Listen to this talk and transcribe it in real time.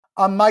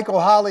I'm Michael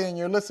Holly, and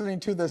you're listening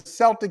to the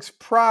Celtics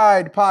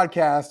Pride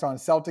podcast on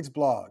Celtics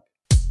Blog.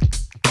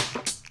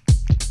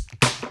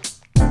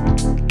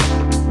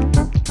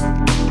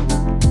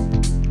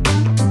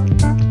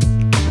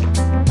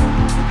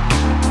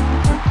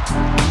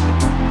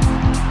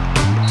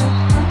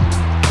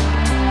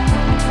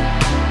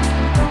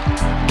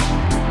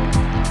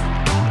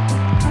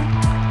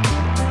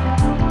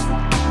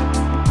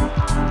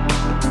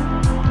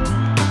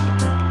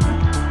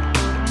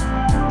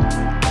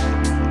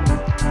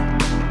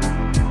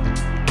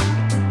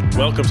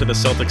 Welcome to the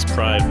Celtics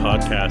Pride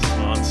podcast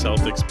on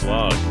Celtics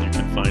Blog. You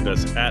can find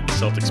us at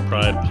Celtics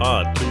Pride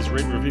Pod. Please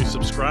rate, review,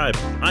 subscribe.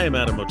 I am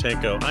Adam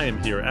Motenko. I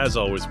am here, as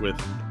always, with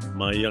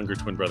my younger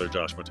twin brother,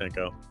 Josh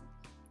Motenko.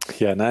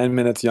 Yeah, 9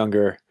 minutes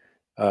younger,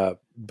 but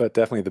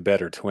definitely the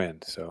better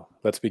twin. So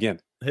let's begin.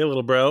 Hey,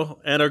 little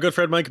bro. And our good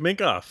friend, Mike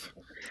Minkoff.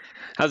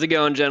 How's it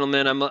going,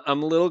 gentlemen? I'm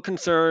a little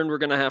concerned we're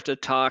going to have to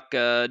talk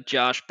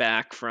Josh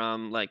back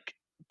from,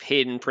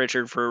 Peyton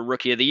Pritchard for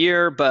Rookie of the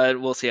Year, but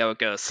we'll see how it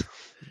goes.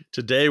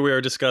 Today we are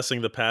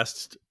discussing the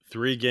past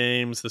three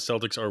games. The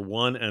Celtics are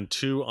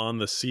 1-2 on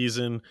the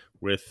season,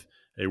 with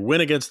a win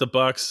against the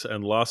Bucks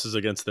and losses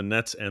against the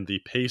Nets and the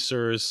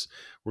Pacers.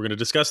 We're going to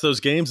discuss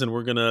those games, and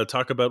we're going to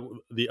talk about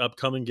the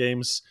upcoming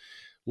games.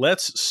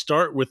 Let's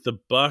start with the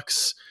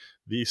Bucks.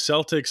 The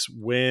Celtics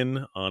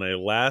win on a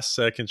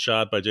last-second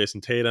shot by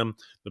Jason Tatum.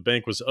 The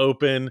bank was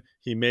open.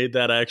 He made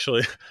that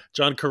actually.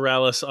 John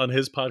Corrales on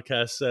his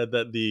podcast said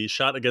that the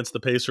shot against the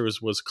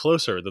Pacers was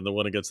closer than the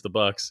one against the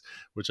Bucks,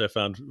 which I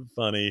found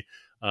funny.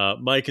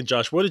 Mike and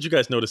Josh, what did you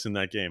guys notice in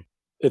that game?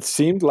 It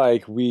seemed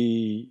like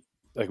we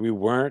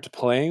weren't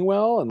playing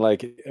well, and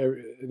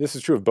this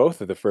is true of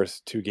both of the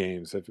first two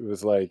games. It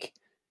was like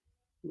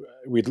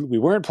we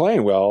weren't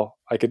playing well.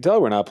 I could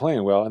tell we're not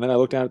playing well, and then I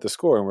looked down at the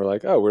score and we're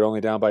like, oh, we're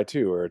only down by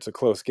 2, or it's a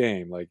close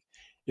game. Like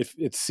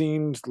it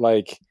seemed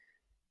like,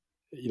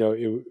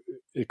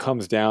 it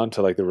comes down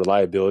to like the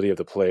reliability of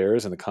the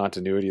players and the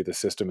continuity of the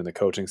system and the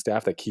coaching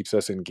staff that keeps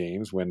us in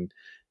games when,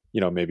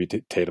 maybe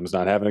Tatum's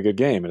not having a good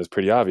game, and it's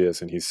pretty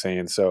obvious, and he's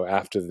saying so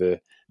after the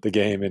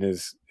game in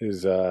his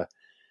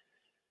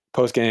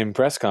post-game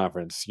press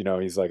conference.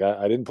 He's like,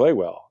 I didn't play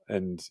well,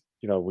 and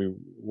we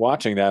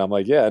watching that, I'm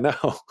like, yeah, no.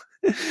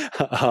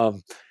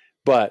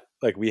 But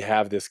like, we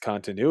have this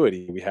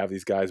continuity, we have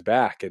these guys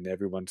back, and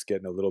everyone's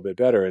getting a little bit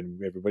better, and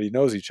everybody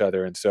knows each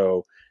other, and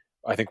so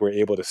I think we're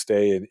able to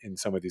stay in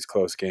some of these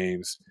close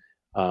games,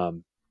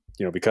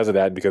 because of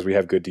that, and because we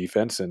have good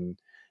defense. And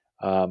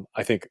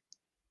I think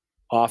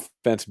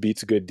offense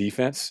beats good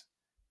defense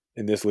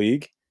in this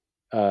league.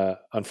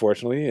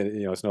 Unfortunately,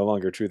 it's no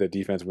longer true that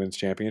defense wins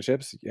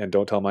championships, and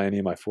don't tell any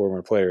of my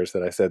former players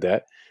that I said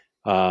that.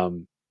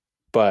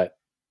 But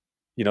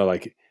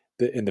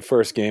in the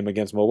first game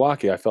against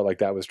Milwaukee, I felt like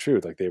that was true.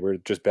 Like, they were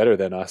just better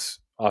than us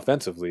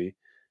offensively,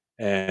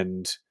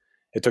 and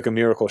it took a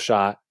miracle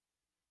shot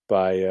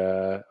by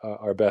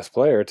our best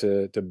player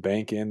to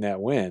bank in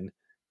that win.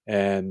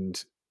 And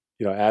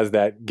as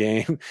that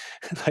game,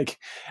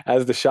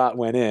 as the shot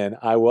went in,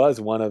 I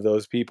was one of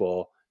those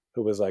people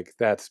who was like,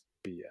 "That's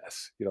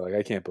BS."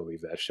 I can't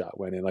believe that shot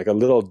went in.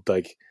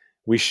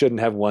 We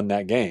shouldn't have won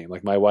that game.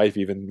 Like, my wife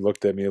even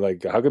looked at me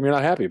like, "How come you're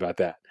not happy about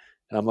that?"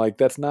 And I'm like,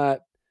 that's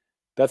not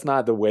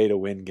the way to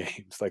win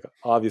games. Like,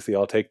 obviously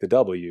I'll take the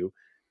W.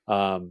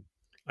 I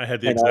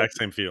had the exact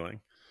same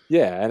feeling.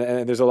 Yeah.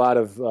 And there's a lot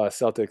of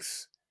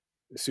Celtics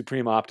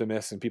supreme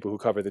optimists and people who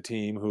cover the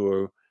team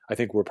who I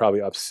think were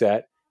probably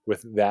upset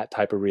with that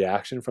type of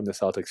reaction from the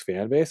Celtics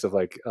fan base of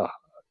like, oh,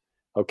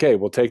 okay,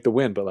 we'll take the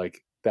win, but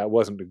like, that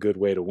wasn't a good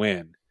way to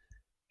win.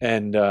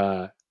 And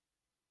I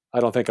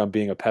don't think I'm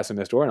being a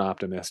pessimist or an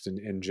optimist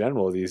in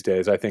general these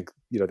days. I think,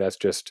 that's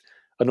just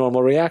a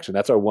normal reaction.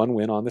 That's our one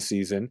win on the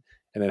season,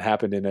 and it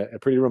happened in a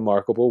pretty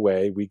remarkable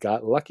way. We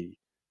got lucky.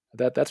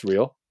 That's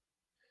real.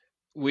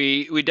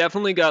 We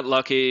definitely got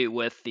lucky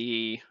with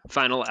the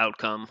final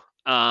outcome.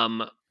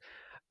 One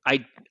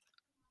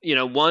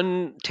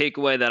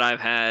takeaway that I've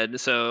had,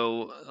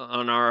 so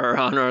on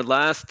our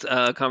last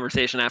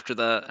conversation after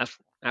the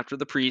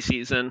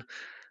preseason,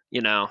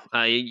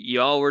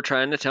 you all were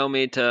trying to tell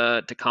me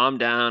to calm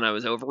down. I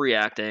was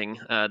overreacting.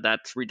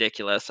 That's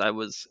ridiculous. I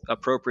was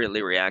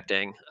appropriately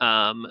reacting.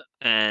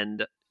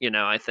 And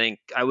I think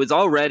I was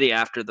all ready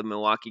after the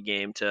Milwaukee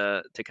game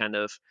to kind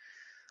of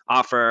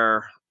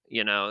offer,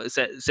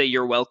 say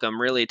you're welcome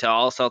really to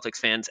all Celtics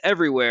fans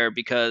everywhere,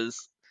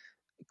 because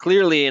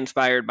clearly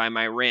inspired by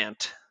my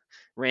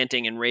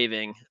ranting and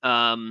raving.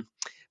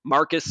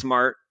 Marcus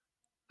Smart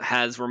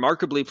has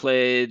remarkably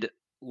played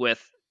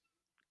with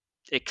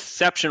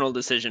exceptional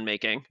decision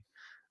making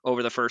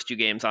over the first 2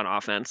 games on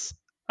offense.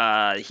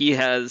 He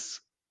has,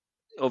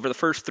 over the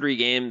first 3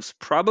 games,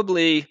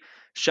 probably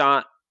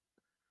shot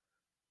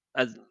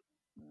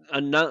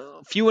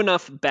few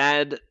enough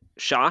bad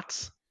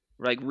shots,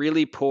 like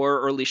really poor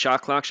early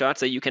shot clock shots,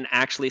 that you can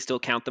actually still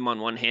count them on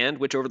one hand,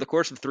 which over the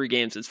course of 3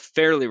 games is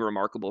fairly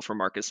remarkable for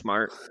Marcus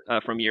Smart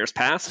from years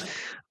past.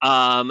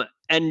 And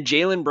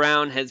Jaylen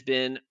Brown has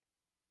been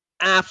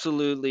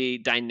absolutely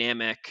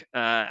dynamic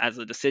as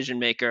a decision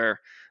maker.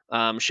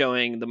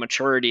 showing the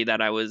maturity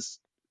that I was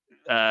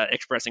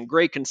expressing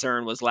great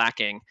concern was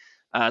lacking.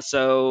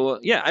 So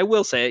yeah, I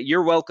will say it.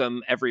 You're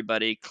welcome,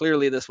 everybody.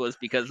 Clearly, this was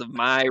because of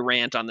my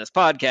rant on this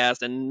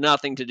podcast and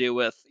nothing to do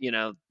with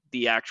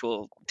the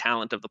actual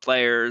talent of the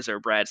players or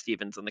Brad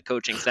Stevens and the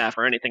coaching staff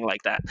or anything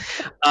like that.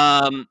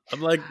 I'm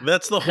like,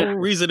 that's the whole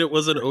reason it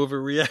was an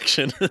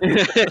overreaction.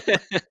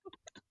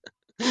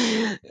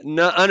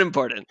 No,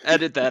 unimportant.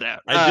 Edit that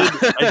out.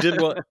 I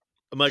did want,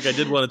 Mike. I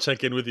did want to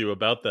check in with you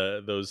about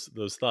those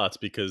thoughts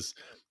because,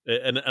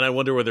 and I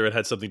wonder whether it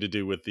had something to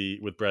do with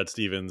Brad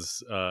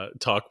Stevens'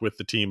 talk with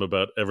the team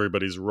about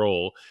everybody's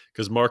role,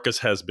 because Marcus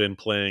has been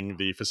playing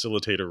the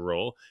facilitator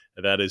role.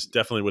 That is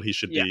definitely what he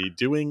should be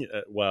doing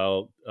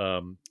while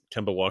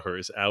Kemba Walker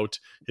is out.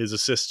 His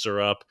assists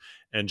are up,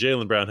 and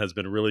Jaylen Brown has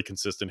been really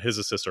consistent. His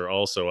assists are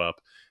also up.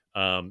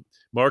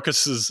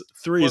 Marcus's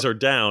threes are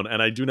down,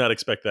 and I do not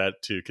expect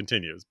that to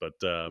continue. But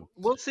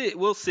we'll see.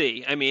 We'll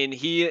see. I mean,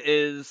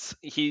 he's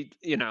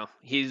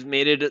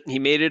made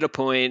it a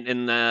point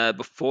in the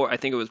before. I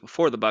think it was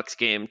before the Bucks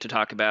game to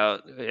talk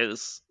about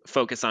his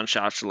focus on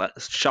shot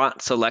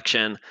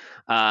selection,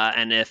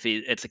 and if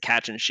it's a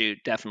catch and shoot,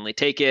 definitely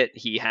take it.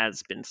 He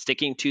has been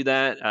sticking to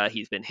that.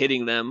 He's been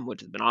hitting them,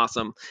 which has been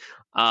awesome.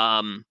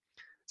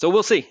 So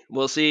we'll see.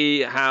 We'll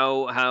see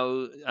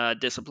how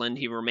disciplined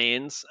he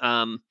remains.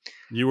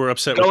 You were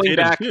upset with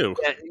Tatum too.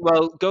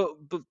 Well,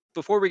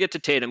 before we get to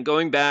Tatum,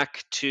 going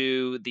back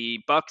to the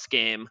Bucks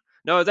game.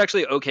 No, I was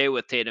actually okay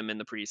with Tatum in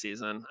the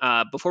preseason.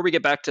 Before we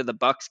get back to the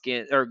Bucks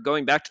game, or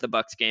going back to the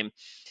Bucks game,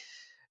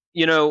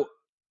 I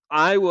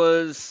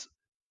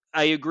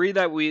agree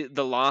that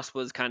the loss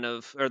was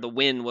or the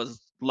win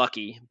was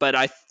lucky, but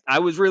I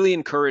was really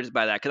encouraged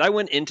by that because I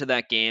went into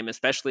that game,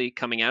 especially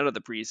coming out of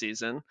the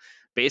preseason,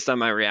 based on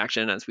my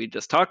reaction as we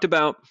just talked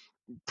about,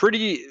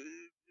 pretty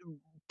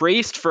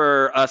braced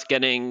for us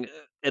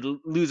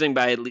losing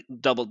by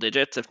double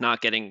digits, if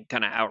not getting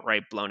kind of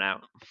outright blown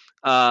out.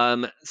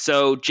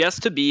 So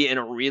just to be in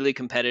a really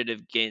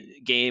competitive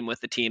game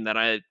with the team that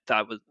I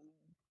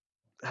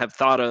have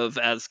thought of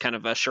as kind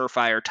of a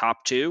surefire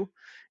top two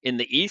in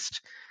the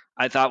East,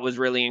 I thought was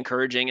really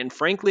encouraging. And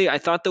frankly, I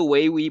thought the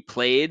way we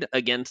played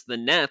against the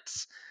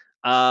Nets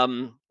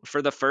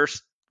for the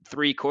first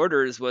 3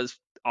 quarters was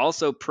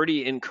also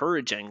pretty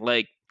encouraging.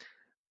 Like,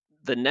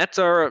 the Nets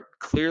are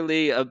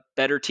clearly a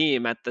better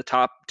team at the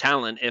top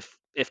talent. If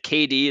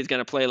KD is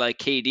going to play like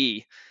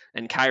KD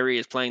and Kyrie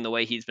is playing the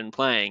way he's been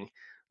playing,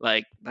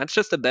 like, that's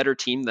just a better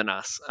team than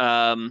us.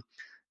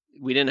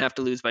 We didn't have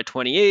to lose by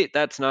 28.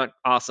 That's not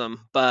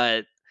awesome,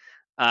 but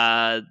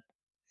I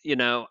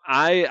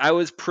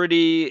was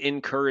pretty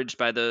encouraged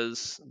by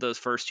those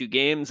first 2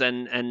 games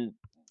and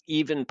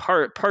even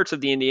parts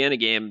of the Indiana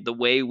game, the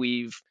way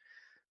we've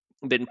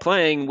been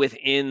playing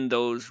within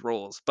those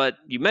roles. But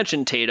you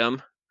mentioned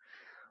Tatum.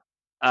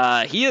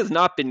 He has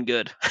not been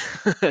good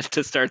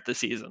to start the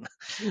season.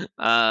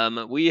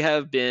 We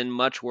have been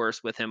much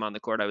worse with him on the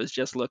court. I was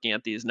just looking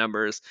at these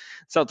numbers.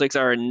 Celtics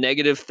are a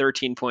negative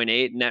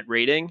 13.8 net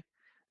rating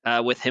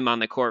with him on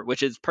the court,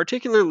 which is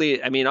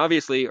particularly, I mean,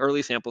 obviously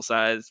early sample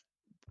size,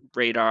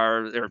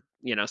 radar or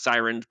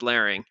sirens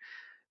blaring,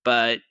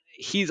 but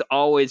he's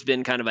always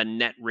been kind of a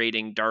net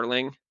rating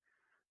darling.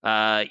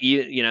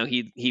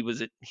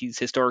 He's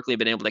historically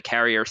been able to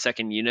carry our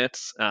second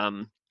units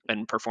and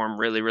perform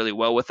really, really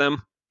well with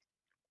them.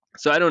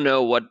 So I don't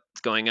know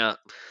what's going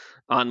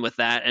on with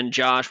that. And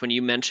Josh, when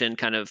you mentioned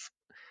kind of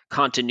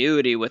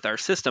continuity with our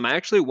system, I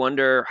actually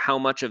wonder how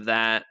much of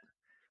that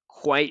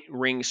quite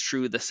rings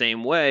true the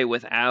same way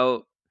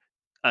without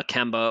a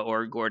Kemba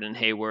or Gordon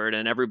Hayward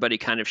and everybody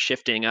kind of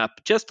shifting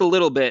up just a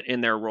little bit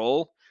in their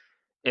role,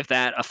 if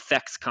that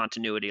affects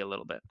continuity a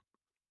little bit.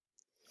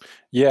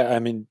 Yeah, I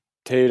mean,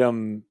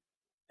 Tatum,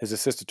 his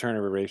assist to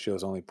turnover ratio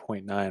is only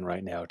 0.9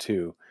 right now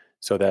too.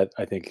 So that,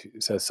 I think,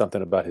 says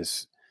something about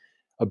his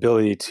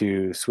ability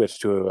to switch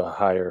to a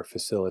higher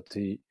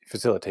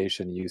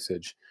facilitation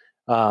usage.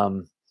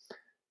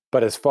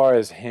 But as far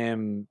as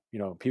him,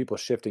 people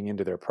shifting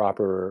into their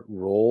proper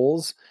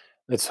roles,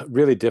 it's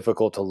really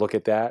difficult to look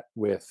at that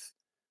with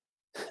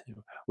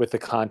the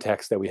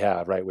context that we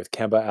have, right? With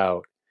Kemba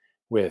out,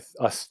 with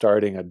us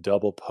starting a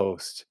double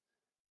post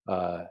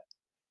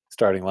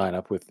starting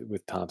lineup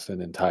with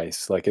Thompson and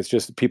Tice. Like, it's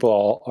just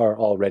people are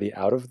already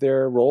out of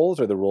their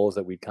roles or the roles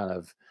that we kind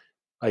of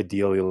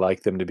ideally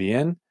like them to be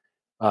in.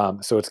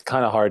 So it's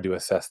kind of hard to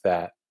assess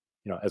that,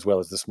 as well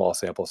as the small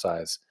sample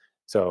size.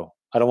 So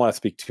I don't want to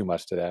speak too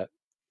much to that.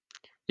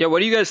 Yeah, what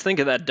do you guys think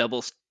of that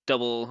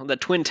the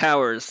Twin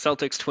Towers,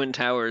 Celtics Twin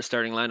Towers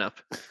starting lineup?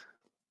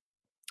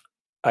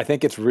 I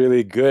think it's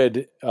really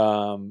good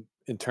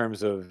in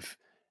terms of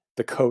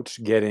the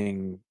coach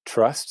getting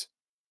trust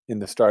in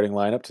the starting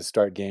lineup to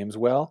start games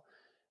well,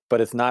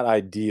 but it's not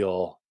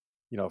ideal,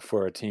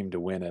 for a team to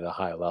win at a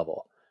high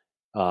level.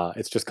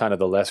 It's just kind of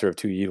the lesser of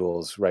two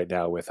evils right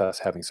now with us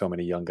having so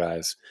many young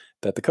guys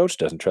that the coach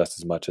doesn't trust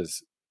as much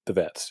as the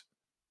vets.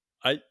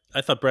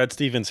 I thought Brad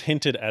Stevens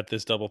hinted at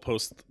this double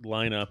post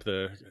lineup,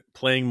 the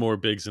playing more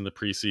bigs in the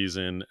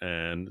preseason,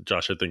 and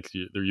Josh, I think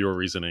your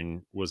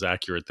reasoning was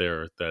accurate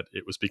there, that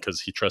it was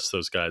because he trusts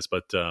those guys.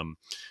 But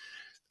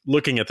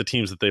looking at the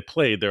teams that they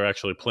played, they're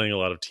actually playing a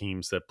lot of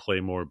teams that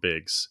play more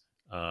bigs.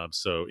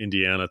 So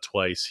Indiana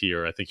twice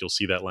here. I think you'll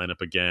see that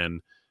lineup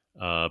again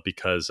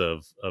because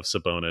of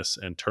Sabonis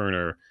and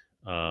Turner.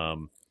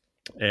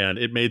 And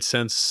it made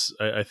sense,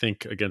 I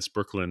think, against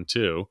Brooklyn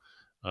too.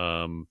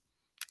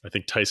 I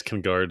think Tice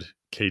can guard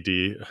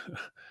KD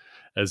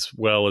as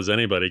well as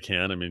anybody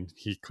can. I mean,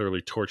 he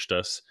clearly torched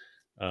us.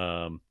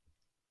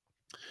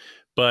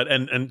 But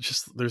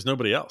just there's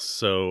nobody else.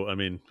 So I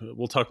mean,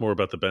 we'll talk more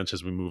about the bench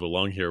as we move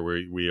along here.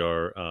 We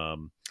are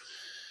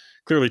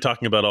clearly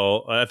talking about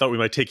all. I thought we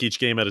might take each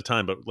game at a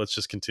time, but let's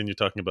just continue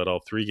talking about all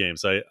three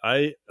games.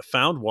 I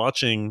found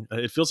watching.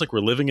 It feels like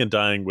we're living and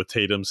dying with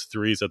Tatum's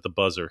threes at the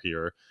buzzer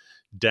here,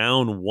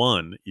 down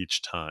one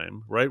each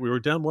time. Right? We were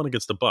down one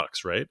against the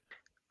Bucks, right?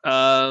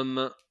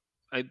 I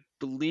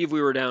believe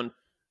we were down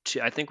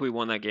two. I think we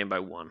won that game by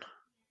one.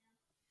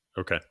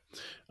 Okay.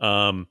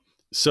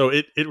 So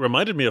it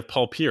reminded me of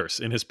Paul Pierce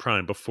in his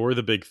prime before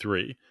the big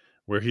three,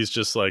 where he's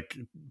just like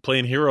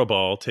playing hero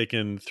ball,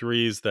 taking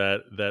threes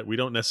that we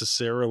don't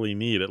necessarily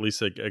need, at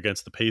least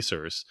against the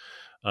Pacers.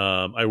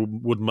 I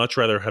would much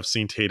rather have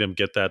seen Tatum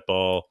get that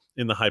ball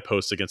in the high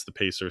post against the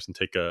Pacers and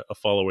take a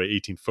fall away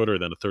 18-footer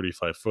than a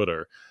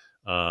 35-footer.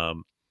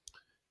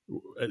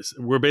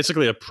 We're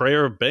basically a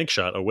prayer bank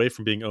shot away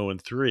from being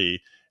 0-3.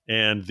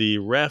 And the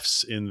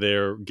refs in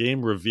their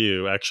game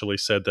review actually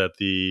said that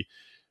the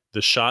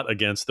shot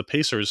against the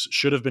Pacers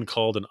should have been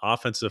called an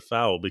offensive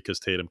foul because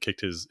Tatum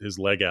kicked his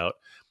leg out.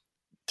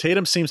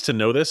 Tatum seems to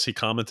know this. He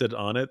commented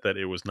on it that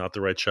it was not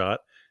the right shot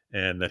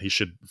and that he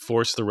should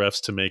force the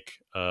refs to make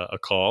a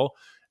call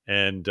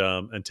and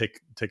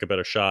take a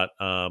better shot.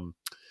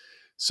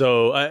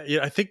 So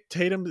I think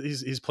Tatum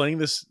he's playing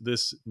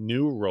this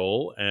new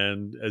role,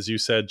 and as you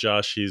said,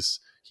 Josh,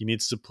 he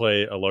needs to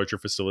play a larger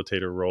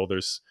facilitator role.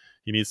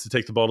 He needs to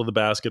take the ball to the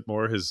basket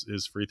more.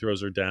 His free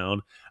throws are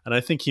down, and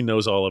I think he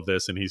knows all of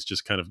this. And he's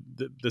just kind of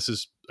this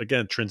is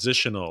again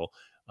transitional,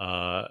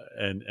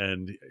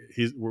 and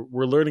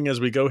we're learning as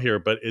we go here.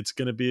 But it's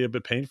going to be a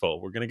bit painful.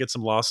 We're going to get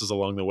some losses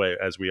along the way,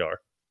 as we are.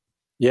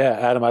 Yeah,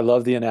 Adam, I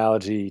love the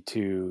analogy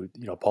to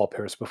Paul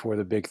Pierce before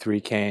the big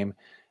three came.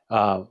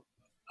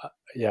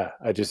 Yeah,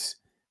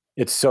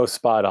 it's so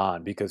spot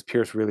on because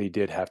Pierce really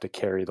did have to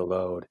carry the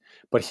load,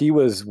 but he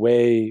was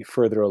way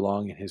further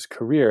along in his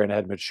career and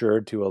had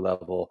matured to a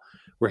level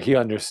where he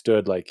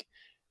understood like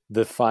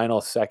the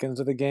final seconds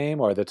of the game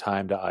are the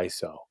time to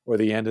ISO, or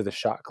the end of the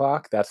shot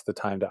clock. That's the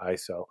time to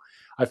ISO.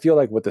 I feel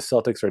like what the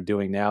Celtics are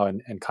doing now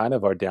and kind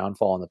of our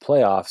downfall in the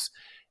playoffs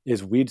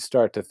is we'd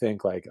start to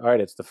think like, all right,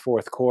 it's the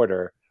fourth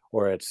quarter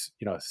or it's,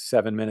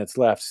 7 minutes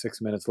left,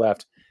 6 minutes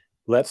left.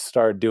 Let's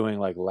start doing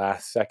like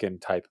last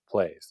second type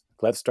plays.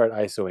 Let's start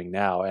ISOing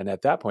now. And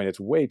at that point, it's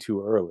way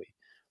too early.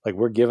 Like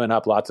we're giving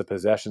up lots of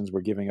possessions.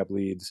 We're giving up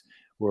leads.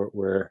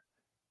 We're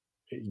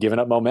giving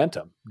up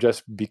momentum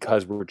just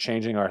because we're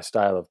changing our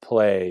style of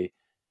play,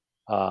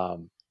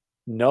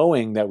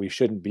 knowing that we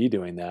shouldn't be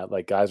doing that.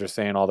 Like guys are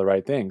saying all the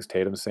right things.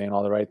 Tatum's saying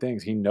all the right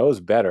things. He knows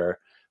better,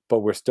 but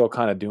we're still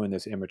kind of doing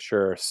this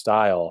immature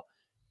style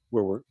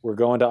where we're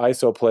going to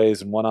ISO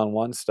plays and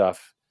one-on-one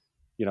stuff,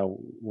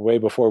 way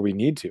before we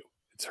need to.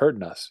 It's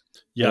hurting us.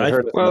 Yeah, it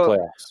hurt us in the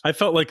playoffs. I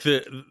felt like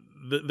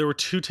there were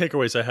two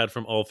takeaways I had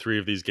from all three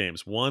of these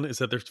games. One is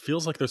that there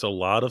feels like there's a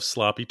lot of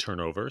sloppy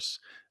turnovers.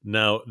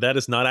 Now, that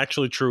is not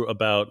actually true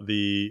about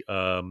the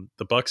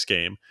Bucks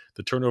game.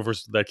 The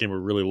turnovers that game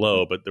were really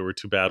low, but there were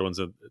two bad ones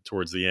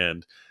towards the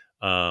end.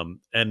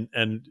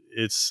 And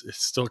it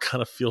still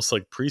kind of feels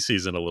like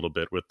preseason a little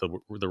bit with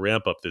the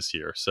ramp up this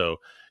year. So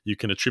you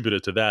can attribute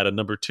it to that. And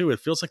number two, it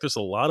feels like there's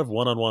a lot of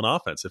one-on-one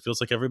offense. It feels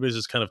like everybody's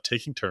just kind of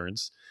taking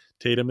turns.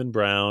 Tatum and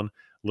Brown,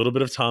 a little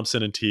bit of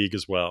Thompson and Teague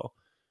as well.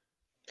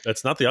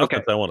 That's not the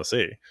offense I want to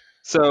see.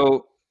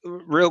 So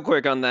real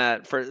quick on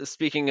that, for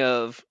speaking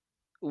of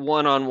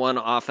one-on-one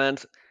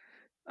offense,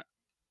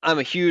 I'm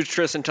a huge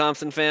Tristan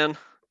Thompson fan.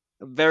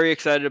 I'm very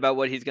excited about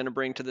what he's going to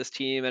bring to this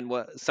team and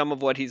some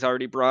of what he's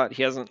already brought.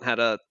 He hasn't had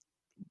a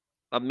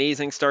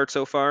amazing start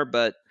so far,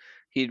 but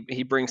he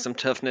brings some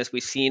toughness.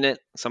 We've seen it,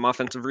 some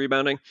offensive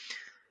rebounding.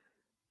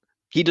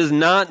 He does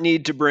not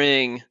need to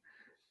bring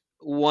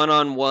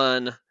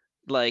one-on-one,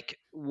 like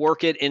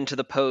work it into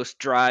the post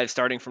drive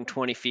starting from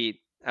 20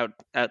 feet out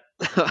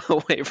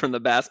away from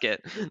the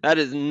basket. That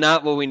is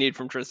not what we need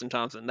from Tristan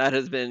Thompson. That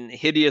has been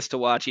hideous to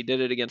watch. He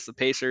did it against the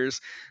Pacers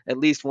at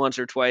least once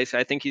or twice.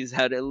 I think he's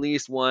had at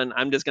least one,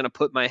 I'm just going to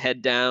put my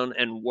head down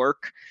and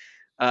work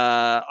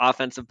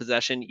offensive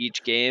possession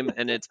each game,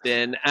 and it's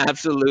been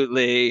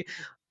absolutely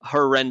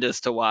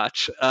horrendous to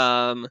watch.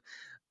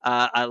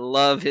 I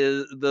love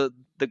the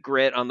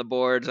grit on the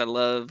boards. I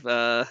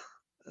love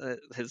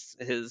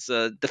his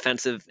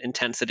defensive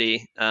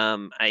intensity.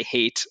 I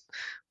hate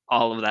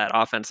all of that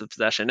offensive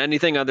possession.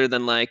 Anything other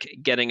than like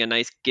getting a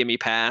nice gimme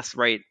pass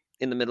right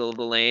in the middle of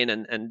the lane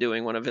and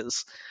doing one of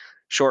his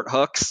short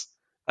hooks,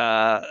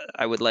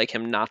 I would like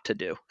him not to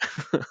do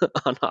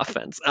on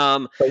offense.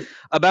 But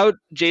About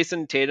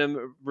Jason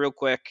Tatum, real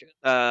quick,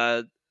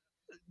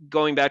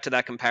 going back to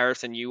that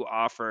comparison you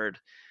offered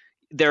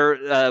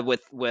there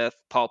with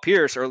Paul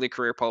Pierce, early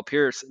career Paul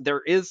Pierce,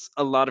 there is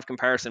a lot of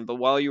comparison. But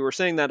while you were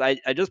saying that,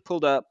 I just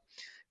pulled up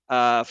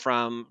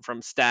from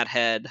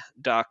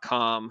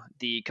stathead.com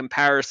the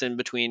comparison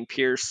between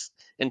Pierce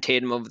and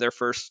Tatum over their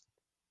first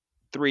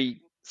 3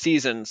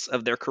 seasons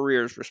of their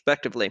careers,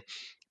 respectively,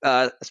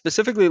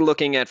 specifically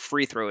looking at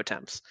free throw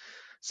attempts.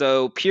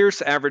 So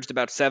Pierce averaged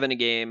about 7 a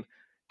game.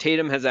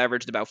 Tatum has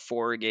averaged about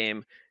 4 a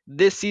game.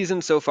 This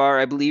season so far,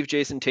 I believe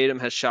Jason Tatum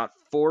has shot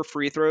 4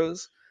 free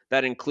throws.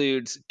 That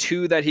includes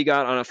 2 that he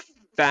got on a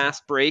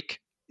fast break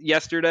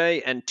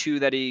yesterday and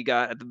 2 that he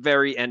got at the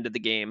very end of the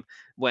game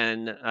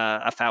when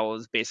a foul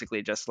was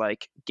basically just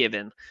like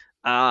given.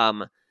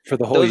 for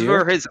the whole Those year,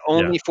 were his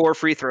only 4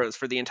 free throws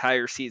for the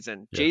entire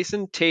season. Yeah.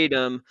 Jason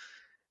Tatum,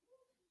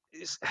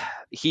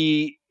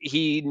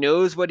 he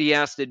knows what he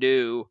has to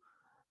do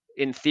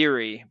in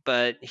theory,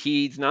 but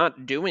he's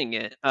not doing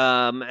it.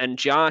 And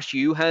Josh,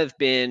 you have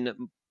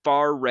been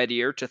far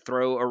readier to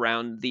throw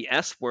around the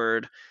S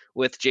word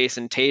with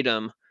Jason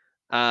Tatum.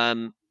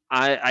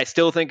 I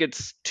still think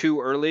it's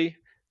too early,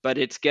 but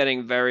it's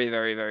getting very,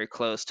 very, very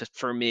close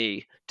for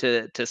me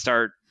to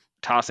start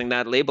tossing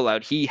that label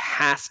out. He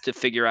has to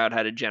figure out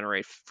how to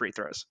generate free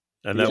throws.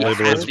 And that Yeah.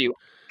 label Has is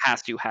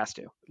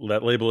to.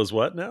 that label is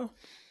what now?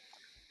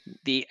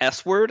 The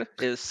S word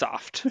is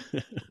soft.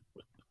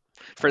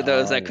 For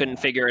those that couldn't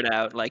yeah. figure it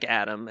out, like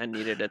Adam, and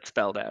needed it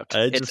spelled out.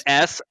 I It's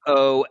just-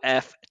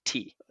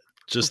 SOFT.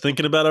 Just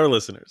thinking about our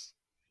listeners.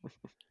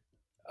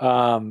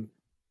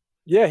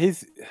 Yeah, he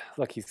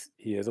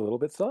is a little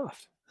bit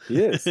soft.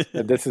 He is.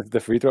 And this is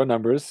the free throw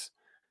numbers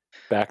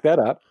back that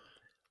up.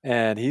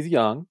 And he's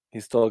young.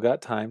 He's still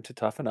got time to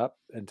toughen up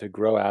and to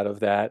grow out of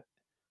that.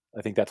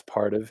 I think that's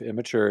part of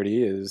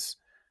immaturity is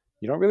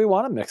you don't really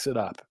want to mix it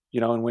up.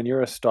 And when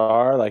you're a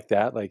star like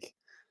that, like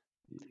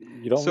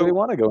you don't really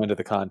want to go into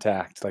the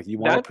contact. Like you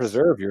want to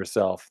preserve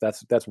yourself.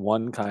 That's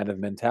one kind of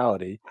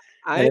mentality.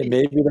 And it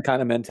may be the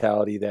kind of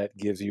mentality that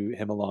gives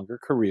him a longer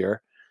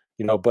career.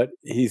 But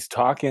he's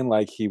talking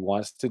like he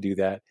wants to do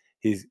that.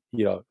 He's,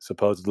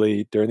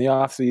 supposedly during the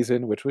off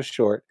season, which was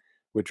short,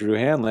 with Drew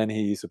Hanlon,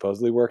 he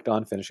supposedly worked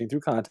on finishing through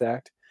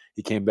contact.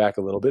 He came back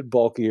a little bit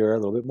bulkier, a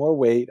little bit more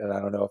weight, and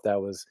I don't know if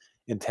that was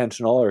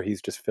intentional or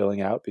he's just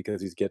filling out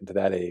because he's getting to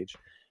that age.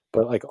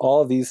 But like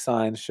all of these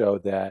signs show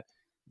that,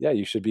 yeah,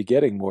 you should be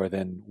getting more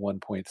than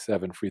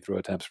 1.7 free throw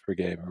attempts per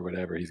game or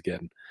whatever he's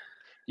getting.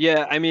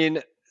 Yeah, I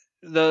mean,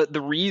 the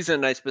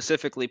reason I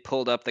specifically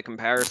pulled up the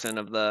comparison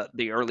of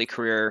the early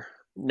career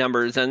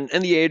numbers and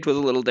the age was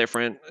a little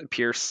different.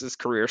 Pierce's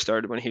career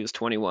started when he was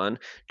 21.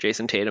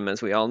 Jason Tatum,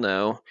 as we all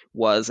know,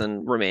 was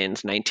and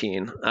remains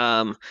 19.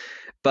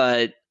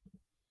 But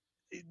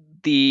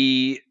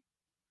the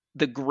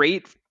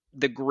great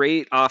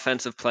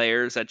offensive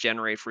players that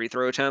generate free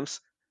throw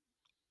attempts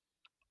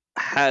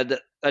had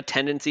a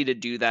tendency to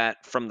do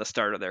that from the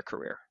start of their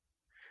career.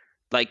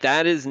 Like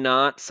that is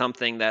not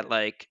something that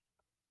like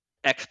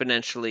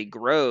exponentially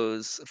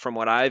grows from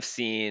what I've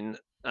seen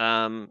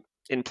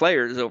in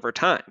players over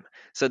time.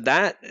 So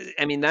that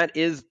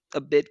is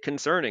a bit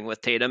concerning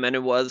with Tatum, and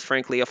it was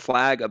frankly a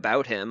flag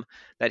about him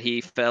that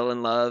he fell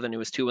in love and he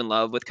was too in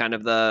love with kind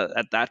of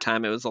at that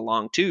time it was the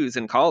long twos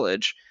in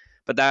college.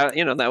 But that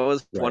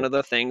was one of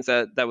the things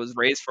that was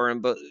raised for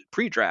him but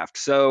pre-draft.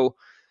 So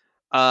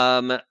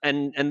and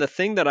the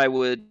thing that I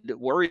would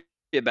worry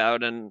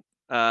about, and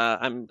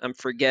I'm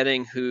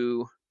forgetting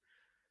who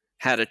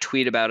had a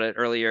tweet about it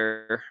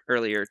earlier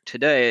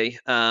today.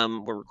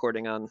 We're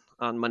recording on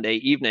Monday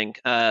evening,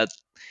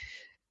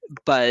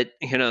 but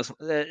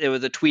it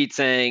was a tweet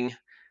saying,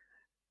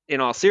 in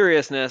all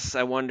seriousness,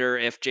 I wonder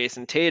if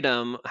Jason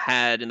Tatum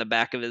had in the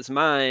back of his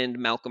mind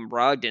Malcolm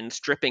Brogdon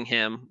stripping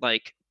him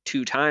like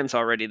 2 times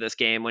already this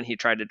game when he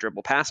tried to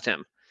dribble past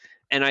him.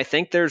 And I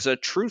think there's a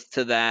truth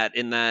to that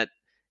in that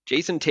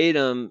Jason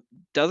Tatum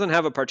doesn't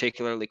have a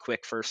particularly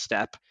quick first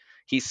step.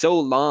 He's so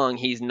long,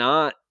 he's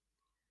not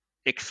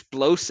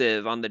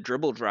explosive on the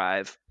dribble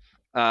drive.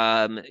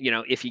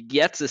 If he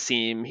gets a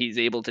seam, he's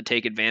able to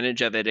take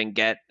advantage of it and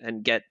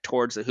get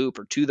towards the hoop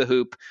or to the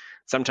hoop.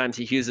 Sometimes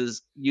he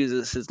uses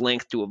his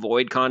length to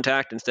avoid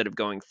contact instead of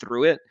going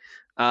through it.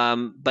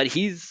 But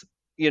he's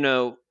he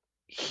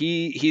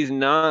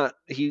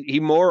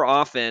more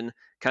often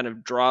kind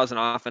of draws an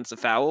offensive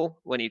foul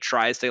when he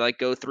tries to like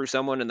go through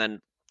someone and then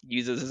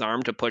uses his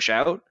arm to push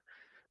out.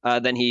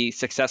 Then he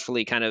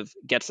successfully kind of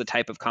gets the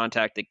type of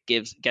contact that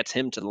gets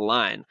him to the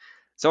line.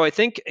 So I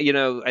think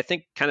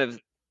kind of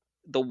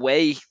the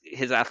way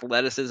his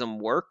athleticism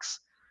works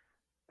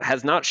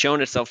has not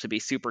shown itself to be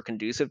super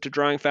conducive to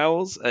drawing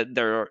fouls.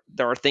 There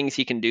are things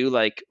he can do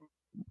like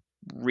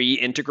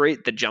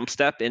reintegrate the jump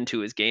step into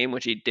his game,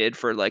 which he did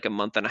for like a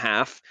month and a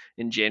half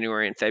in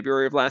January and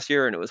February of last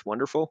year, and it was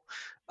wonderful.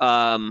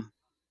 But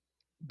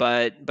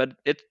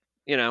it's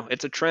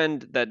a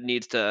trend that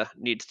needs to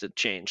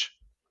change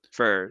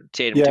for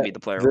Tatum to be the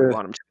player we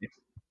want him to be.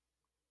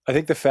 I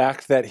think the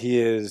fact that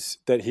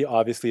he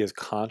obviously is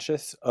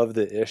conscious of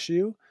the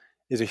issue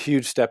is a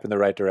huge step in the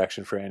right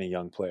direction for any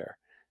young player.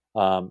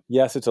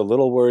 Yes, it's a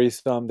little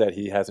worrisome that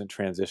he hasn't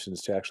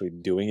transitioned to actually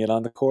doing it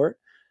on the court,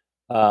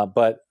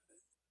 but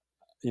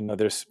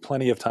there's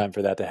plenty of time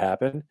for that to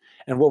happen.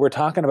 And what we're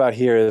talking about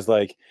here is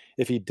like,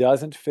 if he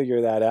doesn't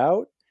figure that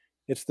out,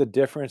 it's the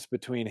difference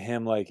between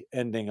him like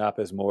ending up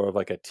as more of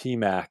like a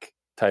T-Mac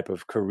type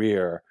of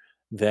career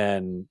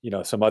than,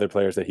 some other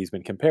players that he's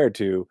been compared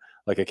to,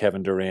 like a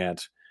Kevin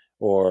Durant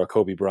or a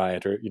Kobe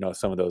Bryant, or,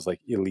 some of those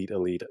like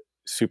elite,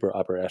 super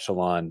upper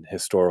echelon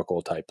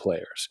historical type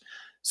players.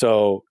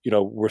 So,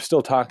 we're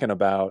still talking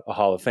about a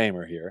Hall of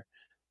Famer here.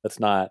 Let's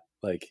not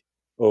like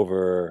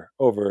over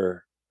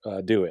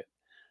do it.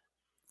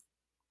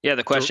 Yeah,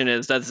 the question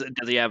is, does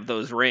he have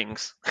those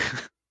rings?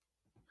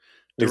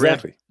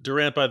 Exactly.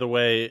 Durant, by the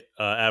way,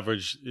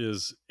 average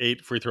is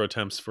 8 free throw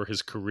attempts for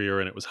his career,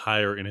 and it was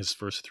higher in his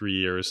first 3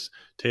 years.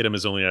 Tatum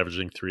is only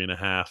averaging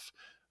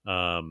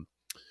 3.5.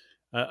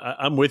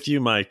 I'm with you,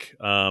 Mike.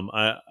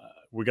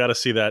 We got to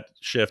see that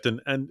shift,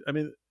 and I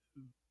mean,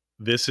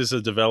 this is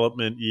a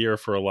development year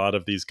for a lot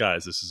of these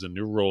guys. This is a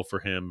new role for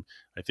him.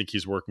 I think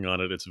he's working on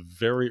it. It's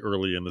very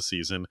early in the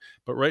season,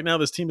 but right now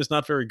this team is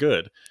not very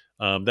good.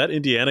 That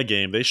Indiana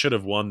game, they should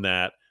have won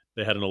that.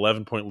 They had an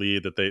 11-point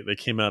lead that they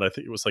came out. I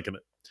think it was like an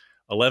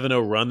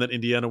 11-0 run that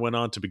Indiana went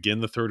on to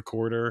begin the third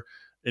quarter.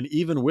 And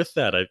even with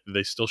that,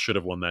 they still should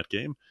have won that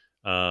game.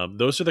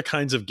 Those are the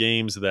kinds of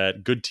games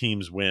that good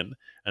teams win.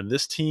 And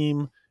this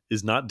team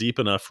is not deep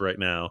enough right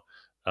now,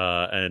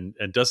 and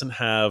doesn't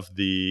have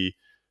the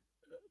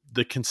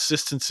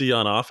consistency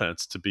on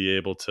offense to be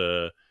able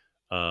to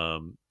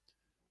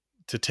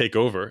take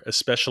over,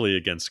 especially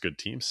against good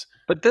teams.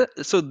 But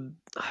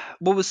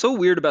what was so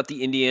weird about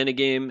the Indiana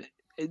game,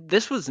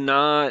 this was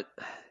not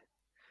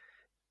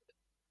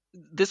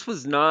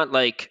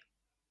like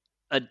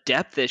a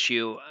depth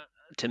issue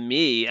to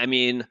me. I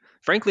mean,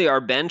 frankly,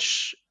 our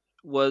bench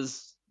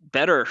was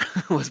better.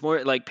 Was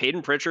more like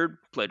Peyton Pritchard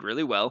played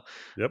really well.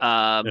 Yep.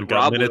 And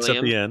got minutes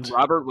at the end.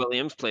 Robert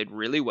Williams played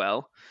really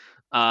well.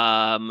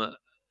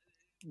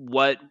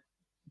 What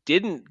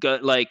didn't go,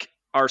 like,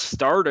 our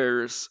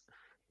starters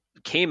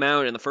came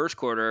out in the first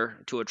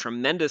quarter to a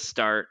tremendous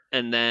start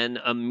and then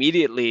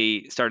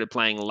immediately started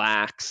playing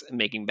lax,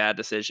 making bad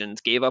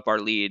decisions, gave up our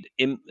lead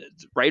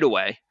right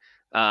away.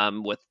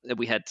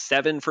 We had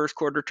 7 first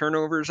quarter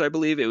turnovers, I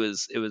believe. It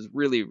was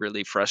really,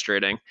 really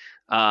frustrating.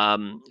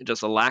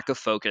 Just a lack of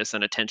focus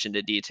and attention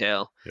to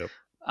detail. Yep.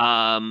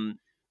 I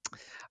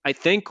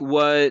think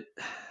I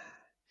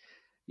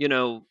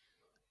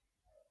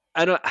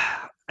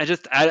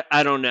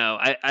don't know.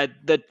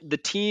 The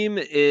team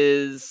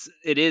is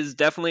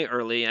definitely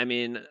early. I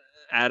mean,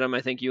 Adam,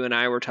 I think you and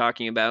I were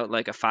talking about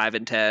like a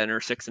 5-10 or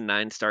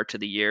 6-9 start to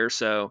the year.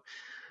 So,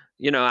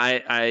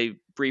 I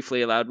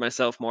briefly allowed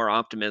myself more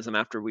optimism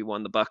after we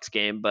won the Bucks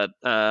game, but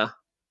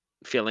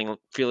feeling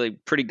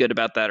pretty good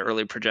about that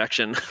early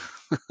projection.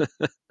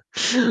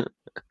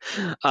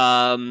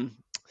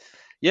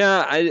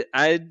 Yeah,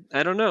 I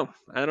don't know.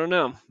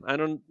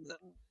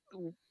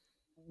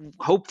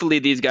 Hopefully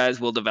these guys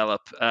will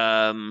develop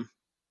in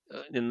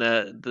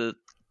the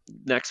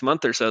next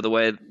month or so the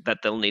way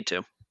that they'll need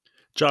to.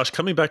 Josh,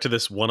 coming back to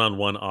this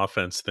one-on-one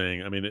offense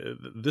thing, I mean,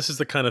 this is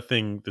the kind of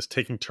thing, this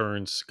taking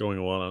turns going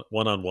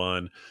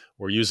one-on-one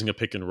or using a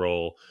pick and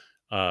roll.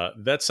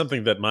 That's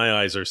something that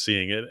my eyes are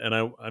seeing it, and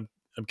I'm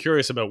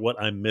curious about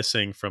what I'm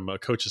missing from a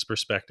coach's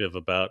perspective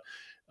about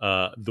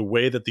the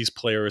way that these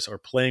players are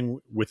playing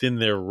within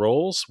their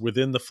roles,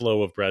 within the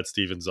flow of Brad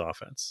Stevens'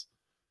 offense.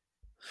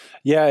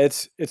 Yeah,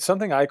 it's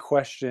something I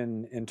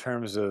question in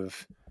terms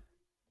of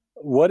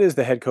what is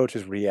the head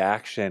coach's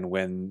reaction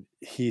when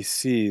he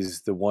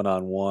sees the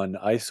one-on-one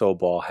ISO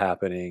ball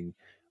happening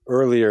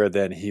earlier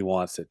than he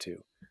wants it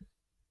to.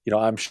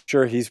 I'm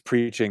sure he's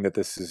preaching that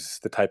this is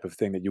the type of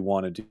thing that you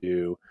want to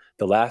do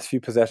the last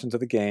few possessions of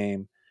the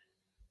game,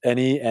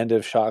 any end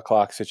of shot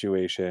clock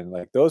situation.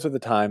 Like those are the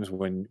times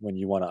when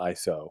you want to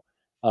ISO,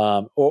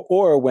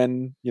 or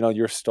when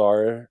your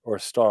star or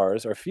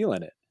stars are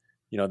feeling it.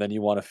 Then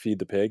you want to feed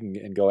the pig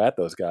and go at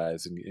those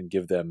guys and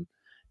give them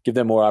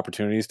more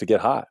opportunities to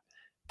get hot.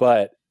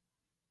 But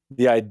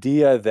the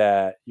idea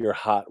that you're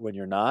hot when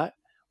you're not,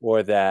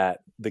 or that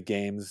the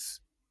game's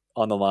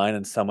on the line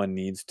and someone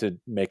needs to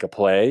make a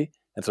play,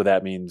 and so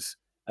that means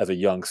as a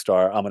young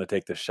star, I'm going to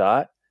take the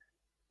shot.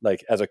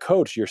 Like as a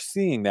coach, you're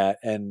seeing that,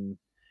 and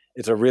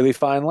it's a really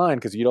fine line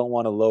because you don't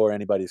want to lower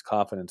anybody's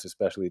confidence,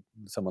 especially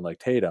someone like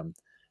Tatum.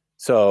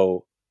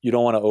 So you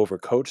don't want to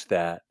overcoach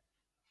that,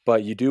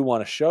 but you do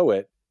want to show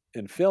it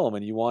in film,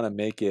 and you want to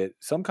make it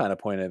some kind of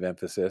point of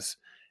emphasis.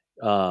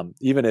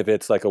 Even if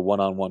it's like a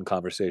one-on-one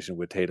conversation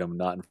with Tatum,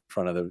 not in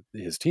front of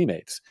his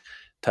teammates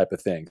type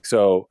of thing.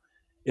 So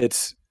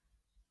it's,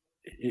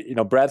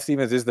 Brad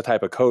Stevens is the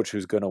type of coach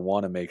who's going to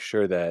want to make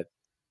sure that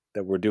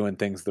we're doing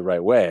things the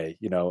right way,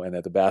 and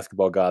that the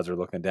basketball gods are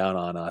looking down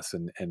on us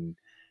and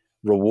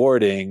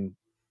rewarding,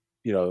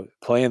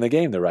 playing the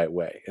game the right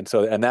way. And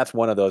that's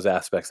one of those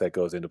aspects that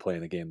goes into playing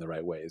the game the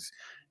right ways.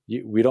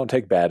 we don't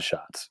take bad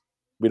shots.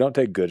 We don't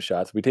take good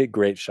shots. We take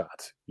great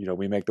shots.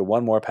 We make the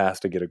one more pass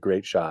to get a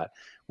great shot.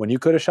 When you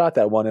could have shot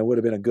that one, it would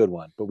have been a good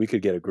one, but we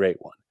could get a great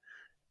one.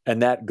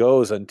 And that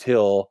goes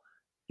until,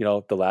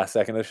 the last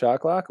second of the shot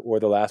clock or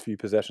the last few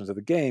possessions of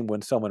the game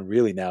when someone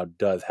really now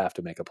does have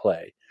to make a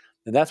play.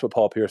 And that's what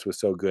Paul Pierce was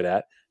so good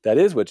at. That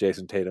is what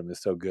Jason Tatum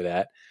is so good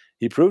at.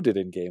 He proved it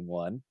in game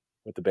 1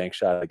 with the bank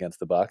shot against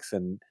the Bucks.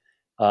 And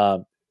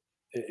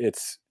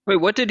it's...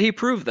 Wait, what did he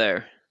prove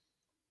there?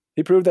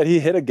 He proved that he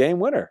hit a game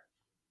winner.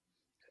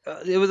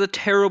 It was a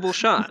terrible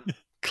shot.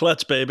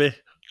 Clutch, baby.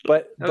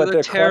 But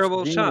a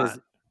terrible shot.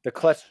 The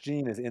clutch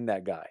gene is in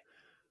that guy.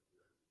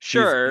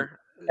 Sure.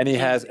 And he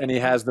has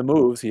the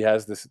moves. He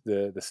has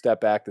the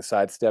step back, the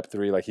side step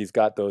 3. Like, he's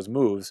got those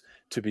moves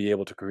to be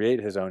able to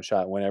create his own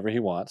shot whenever he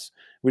wants.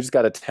 We just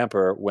got to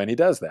temper when he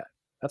does that.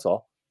 That's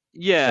all.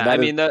 Yeah,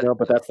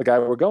 but that's the guy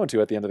we're going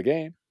to at the end of the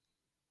game.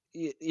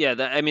 Yeah,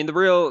 the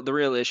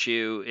real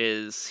issue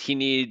is he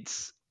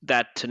needs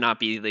that to not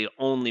be the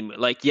only,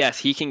 like, yes,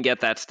 he can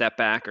get that step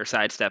back or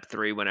side step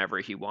 3 whenever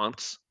he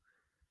wants,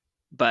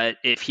 but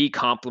if he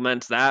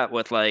complements that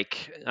with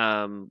like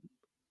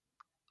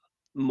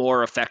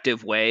more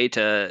effective way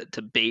to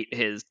bait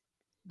his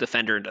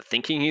defender into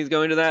thinking he's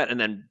going to that and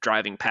then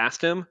driving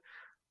past him,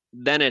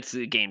 then it's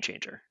a game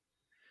changer.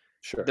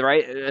 Sure.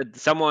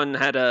 Someone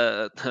had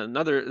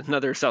another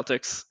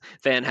Celtics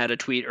fan had a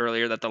tweet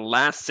earlier that the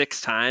last 6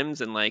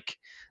 times in like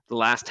the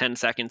last 10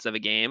 seconds of a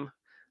game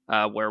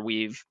where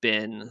we've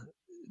been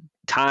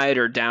tied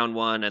or down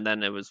 1, and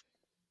then it was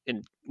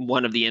in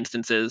one of the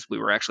instances we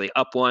were actually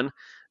up 1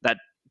 that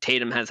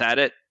Tatum has had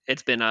it.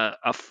 It's been a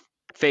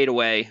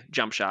fadeaway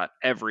jump shot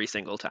every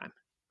single time.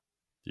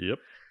 Yep.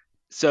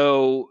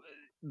 So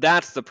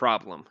that's the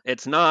problem.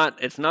 It's not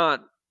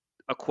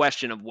a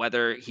question of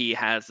whether he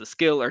has the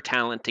skill or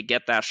talent to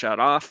get that shot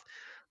off,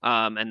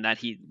 and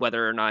that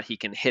whether or not he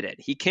can hit it.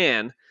 He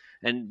can,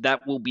 and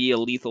that will be a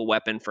lethal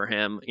weapon for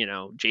him.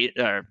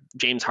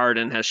 James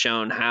Harden has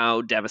shown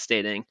how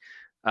devastating,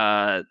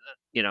 a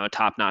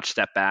top-notch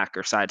step back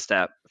or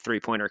sidestep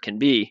 3-pointer can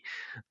be.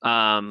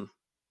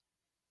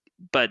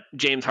 But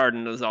James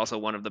Harden is also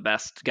one of the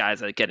best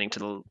guys at getting to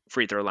the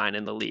free throw line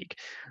in the league,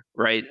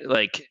 right?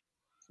 Like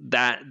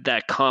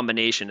that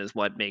combination is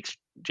what makes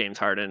James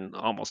Harden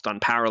almost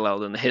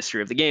unparalleled in the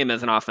history of the game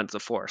as an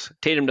offensive force.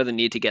 Tatum doesn't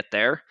need to get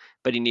there,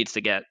 but he needs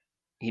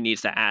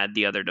to add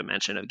the other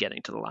dimension of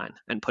getting to the line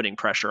and putting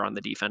pressure on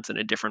the defense in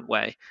a different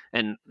way,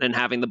 and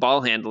having the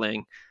ball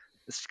handling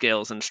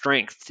skills and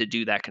strength to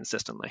do that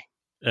consistently.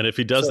 And if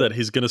he does that,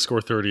 he's going to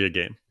score 30 a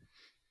game.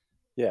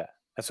 Yeah.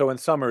 And so in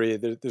summary,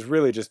 there's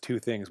really just 2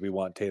 things we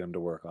want Tatum to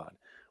work on.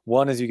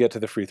 One is you get to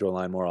the free throw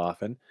line more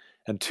often.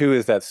 And 2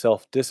 is that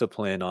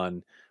self-discipline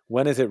on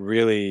when is it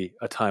really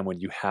a time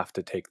when you have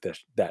to take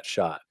that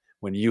shot,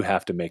 when you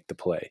have to make the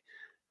play.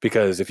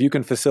 Because if you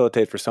can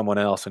facilitate for someone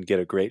else and get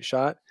a great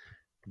shot,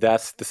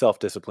 that's the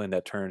self-discipline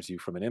that turns you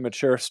from an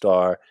immature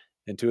star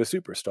into a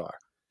superstar.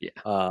 Yeah.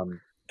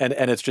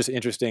 And it's just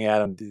interesting,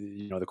 Adam,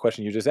 the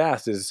question you just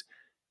asked is,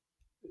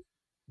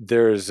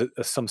 there's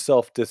some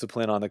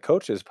self-discipline on the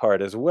coach's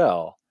part as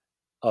well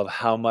of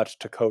how much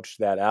to coach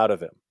that out of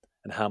him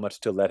and how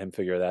much to let him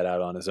figure that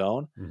out on his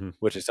own,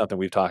 which is something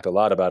we've talked a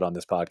lot about on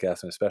this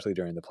podcast, and especially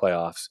during the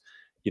playoffs.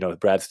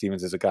 Brad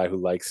Stevens is a guy who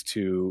likes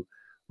to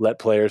let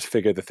players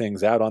figure the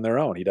things out on their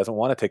own. He doesn't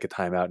want to take a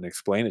timeout and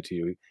explain it to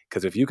you,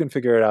 because if you can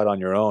figure it out on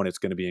your own, it's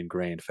going to be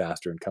ingrained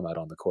faster and come out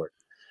on the court.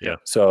 Yeah.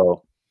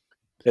 So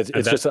it's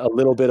just a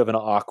little bit of an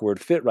awkward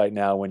fit right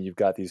now when you've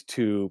got these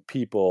 2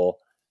 people,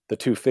 the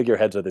 2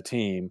 figureheads of the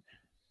team,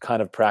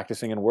 kind of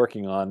practicing and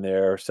working on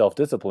their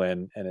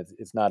self-discipline, and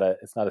it's not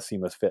a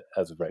seamless fit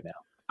as of right now.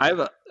 I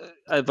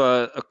have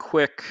a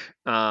quick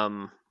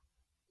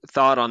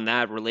thought on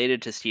that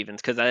related to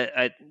Stevens,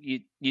 because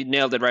you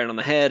nailed it right on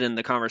the head in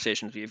the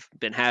conversations we've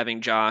been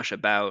having, Josh,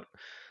 about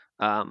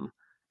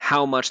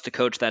how much to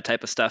coach that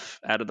type of stuff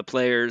out of the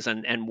players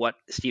and what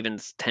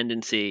Stevens'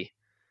 tendency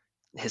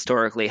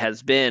historically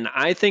has been.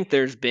 I think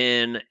there's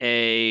been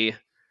a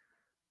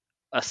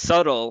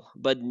subtle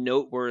but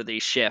noteworthy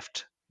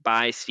shift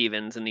by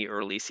Stevens in the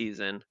early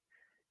season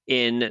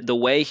in the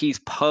way he's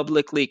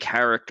publicly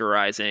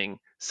characterizing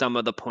some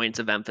of the points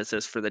of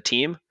emphasis for the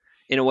team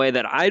in a way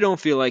that I don't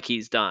feel like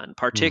he's done,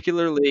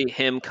 particularly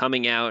him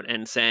coming out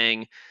and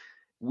saying,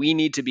 we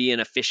need to be an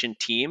efficient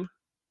team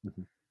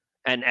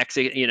and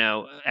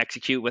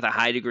execute with a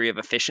high degree of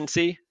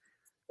efficiency.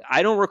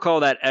 I don't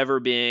recall that ever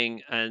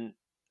being an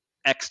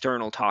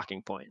external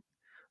talking point.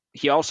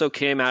 He also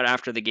came out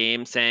after the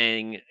game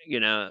saying,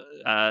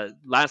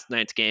 last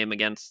night's game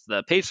against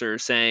the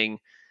Pacers, saying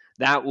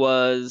that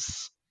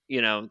was,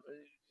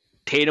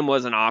 Tatum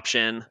was an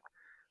option,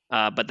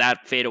 but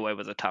that fadeaway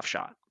was a tough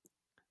shot.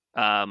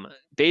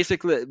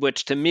 Basically,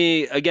 which to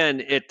me,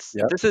 again,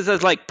 this is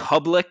as like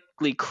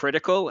publicly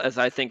critical as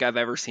I think I've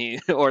ever seen,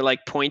 or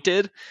like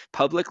pointed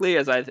publicly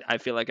as I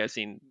feel like I've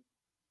seen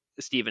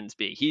Stevens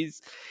be.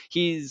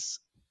 He's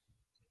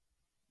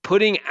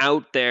putting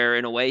out there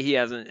in a way he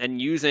hasn't, and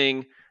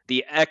using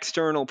the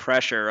external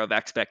pressure of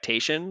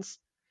expectations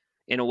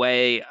in a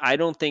way I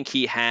don't think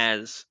he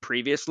has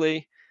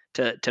previously,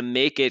 to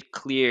make it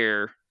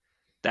clear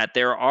that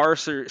there are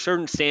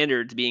certain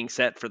standards being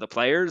set for the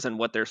players and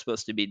what they're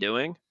supposed to be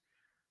doing,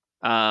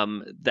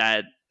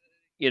 that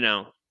you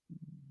know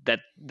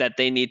that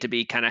they need to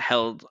be kind of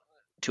held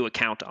to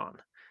account on.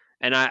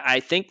 And I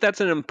think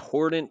that's an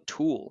important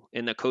tool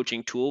in the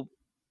coaching tool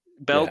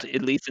Yeah, belt,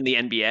 at least in the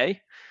NBA,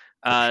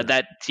 for sure.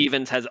 that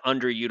Stevens has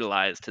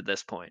underutilized to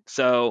this point.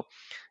 So,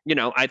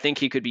 I think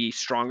he could be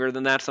stronger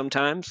than that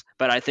sometimes,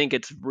 but I think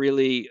it's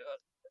really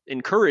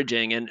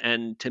encouraging,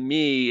 and to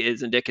me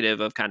is indicative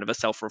of kind of a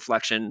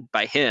self-reflection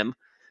by him,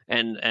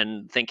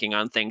 and thinking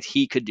on things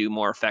he could do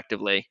more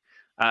effectively.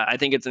 I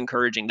think it's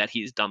encouraging that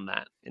he's done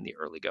that in the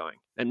early going.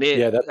 And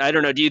Yeah, I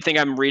don't know, do you think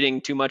I'm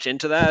reading too much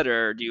into that,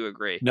 or do you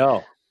agree?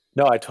 no,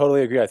 no, I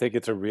totally agree. I think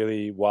it's a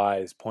really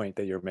wise point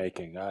that you're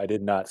making. I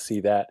did not see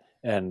that,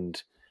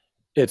 and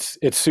it's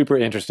super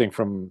interesting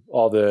from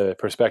all the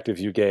perspectives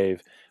you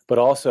gave, but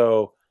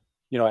also,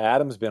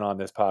 Adam's been on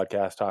this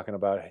podcast talking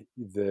about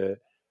the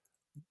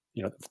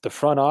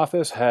front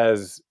office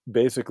has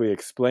basically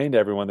explained to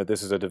everyone that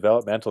this is a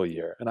developmental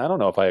year, and I don't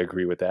know if I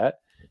agree with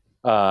that.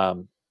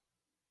 Um,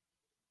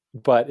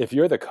 but if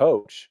you're the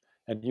coach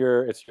and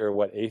it's your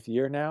what, eighth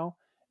year now,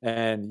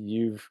 and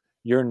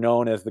you're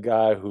known as the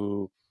guy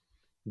who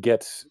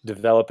gets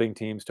developing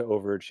teams to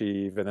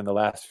overachieve, and in the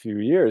last few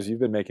years you've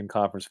been making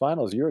conference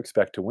finals, you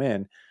expect to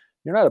win.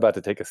 You're not about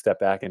to take a step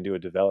back and do a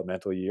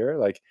developmental year.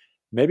 Like,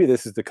 maybe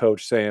this is the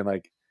coach saying,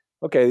 like,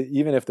 okay,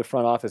 even if the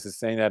front office is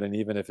saying that, and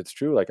even if it's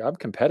true, like, I'm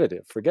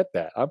competitive, forget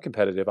that, I'm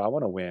competitive, I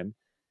want to win,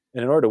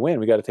 and in order to win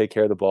we got to take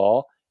care of the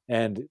ball.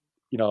 And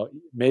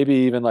maybe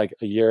even like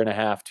a year and a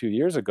half, 2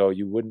 years ago,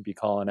 you wouldn't be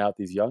calling out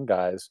these young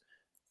guys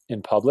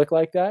in public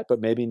like that,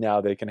 but maybe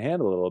now they can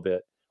handle a little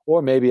bit.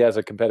 Or maybe as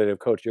a competitive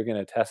coach, you're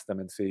going to test them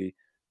and see,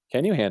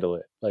 can you handle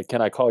it? Like,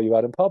 can I call you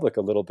out in public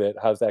a little bit?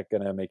 How's that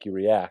going to make you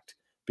react?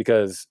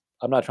 Because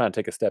I'm not trying to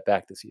take a step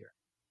back this year.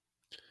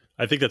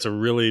 I think that's a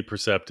really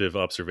perceptive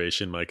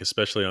observation, Mike,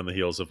 especially on the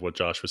heels of what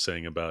Josh was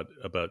saying about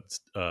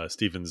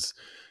Stevens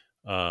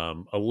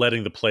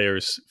letting the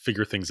players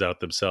figure things out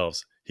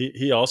themselves.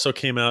 He also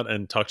came out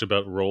and talked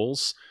about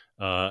roles,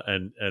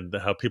 and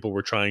how people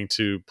were trying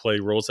to play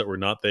roles that were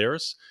not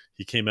theirs.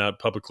 He came out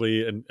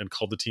publicly and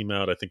called the team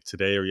out, I think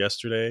today or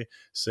yesterday,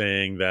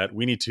 saying that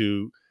we need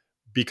to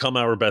become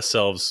our best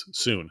selves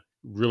soon,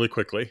 really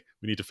quickly.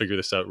 We need to figure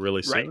this out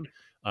really Right. soon.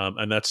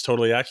 And that's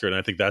totally accurate. And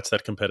I think that's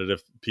that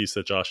competitive piece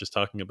that Josh is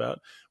talking about.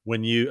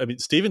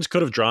 Stevens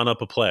could have drawn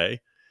up a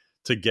play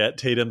to get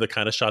Tatum the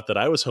kind of shot that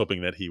I was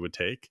hoping that he would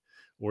take,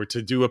 or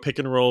to do a pick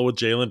and roll with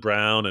Jaylen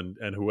Brown,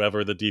 and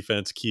whoever the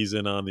defense keys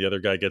in on, the other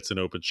guy gets an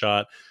open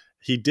shot.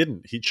 He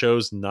didn't. He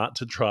chose not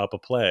to drop a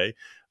play,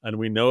 and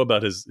we know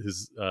about his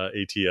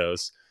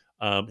ATOs.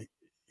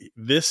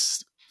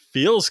 This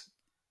feels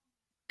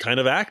kind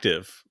of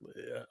active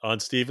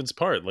on Stevens'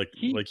 part. Like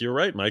you're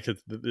right, Mike.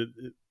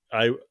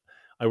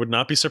 I would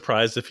not be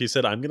surprised if he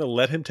said, I'm going to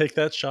let him take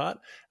that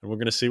shot and we're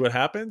going to see what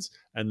happens.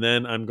 And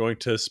then I'm going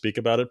to speak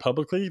about it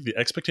publicly. The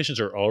expectations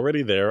are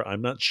already there.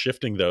 I'm not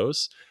shifting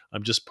those.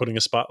 I'm just putting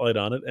a spotlight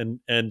on it.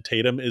 And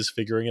Tatum is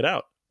figuring it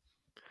out,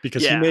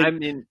 because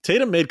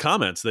Tatum made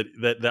comments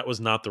that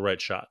was not the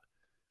right shot.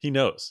 He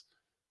knows.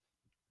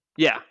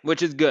 Yeah,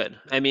 which is good.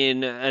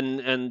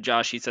 And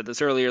Josh, you said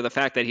this earlier. The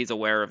fact that he's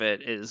aware of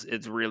it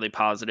is really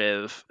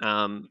positive.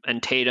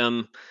 And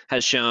Tatum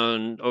has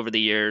shown over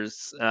the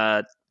years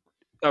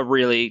a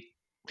really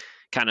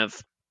kind of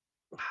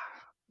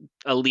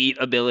elite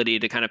ability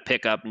to kind of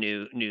pick up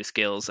new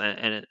skills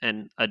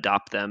and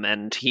adopt them.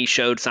 And he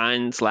showed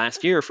signs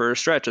last year for a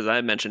stretch, as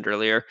I mentioned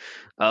earlier,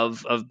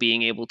 of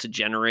being able to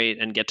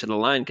generate and get to the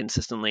line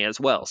consistently as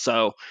well.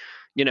 So,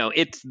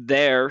 it's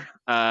there.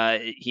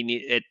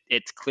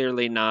 It's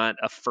clearly not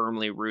a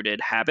firmly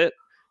rooted habit,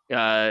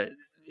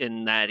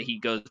 in that he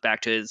goes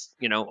back to his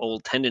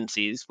old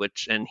tendencies,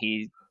 and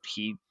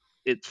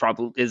it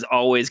probably is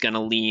always going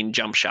to lean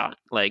jump shot,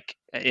 like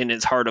in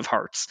his heart of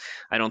hearts.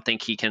 I don't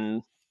think he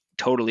can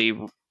totally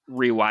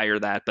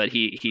rewire that, but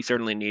he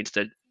certainly needs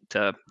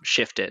to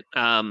shift it.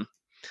 And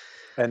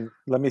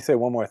let me say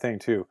one more thing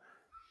too.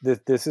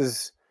 This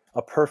is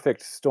a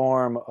perfect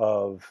storm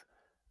of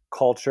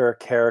culture,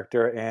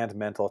 character, and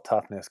mental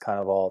toughness, kind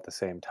of all at the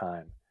same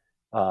time.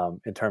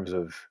 In terms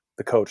of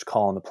the coach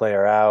calling the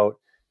player out,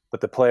 but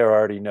the player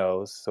already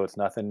knows, so it's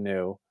nothing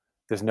new.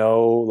 There's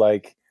no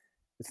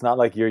it's not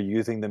like you're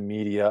using the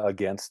media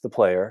against the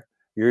player.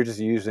 You're just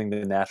using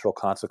the natural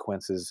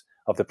consequences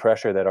of the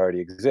pressure that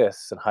already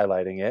exists and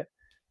highlighting it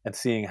and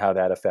seeing how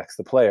that affects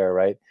the player,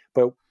 right?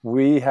 But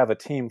we have a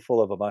team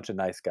full of a bunch of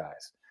nice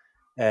guys.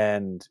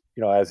 And,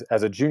 as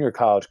a junior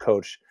college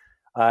coach,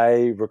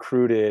 I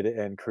recruited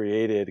and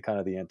created kind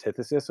of the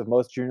antithesis of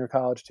most junior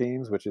college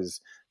teams, which is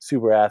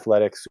super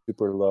athletic,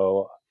 super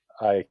low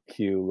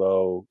IQ,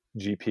 low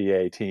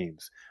GPA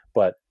teams,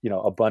 but,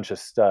 a bunch of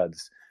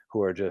studs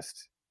who are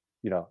just,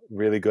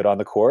 really good on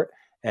the court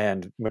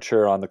and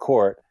mature on the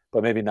court,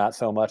 but maybe not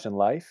so much in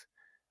life.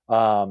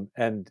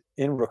 And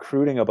in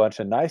recruiting a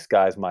bunch of nice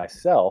guys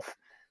myself,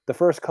 the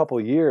first couple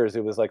years,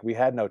 it was like we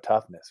had no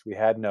toughness, we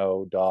had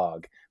no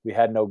dog, we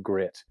had no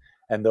grit.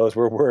 And those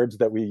were words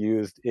that we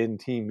used in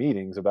team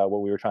meetings about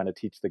what we were trying to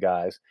teach the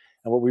guys.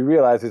 And what we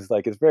realized is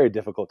like it's very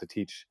difficult to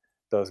teach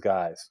those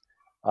guys.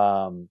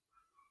 And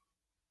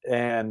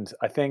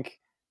I think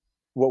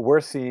what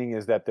we're seeing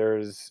is that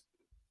there's,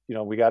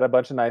 we got a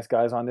bunch of nice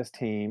guys on this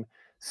team,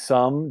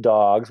 some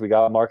dogs. We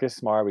got Marcus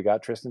Smart, we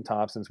got Tristan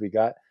Thompson, we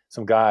got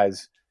some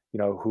guys,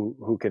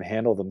 who can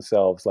handle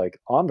themselves like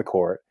on the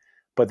court.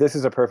 But this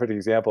is a perfect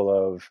example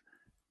of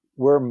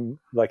we're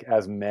like,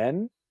 as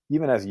men,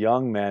 even as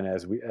young men,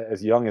 as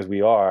young as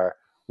we are,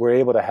 we're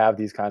able to have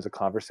these kinds of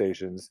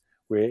conversations.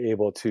 We're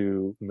able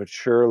to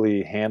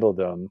maturely handle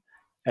them.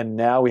 And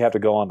now we have to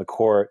go on the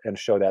court and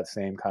show that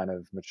same kind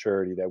of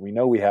maturity that we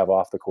know we have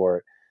off the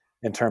court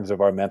in terms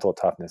of our mental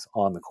toughness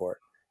on the court.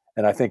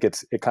 And I think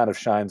it kind of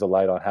shines a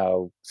light on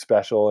how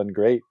special and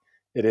great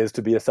it is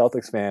to be a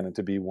Celtics fan and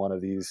to be one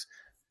of these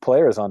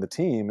players on the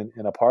team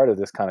and a part of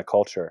this kind of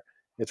culture.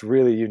 It's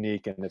really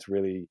unique and it's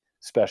really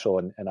special,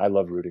 and I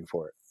love rooting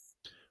for it.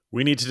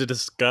 We need to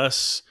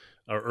discuss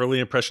our early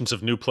impressions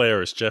of new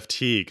players: Jeff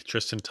Teague,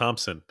 Tristan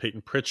Thompson,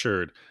 Peyton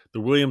Pritchard,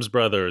 the Williams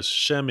brothers,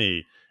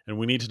 Shemi, and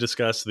we need to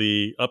discuss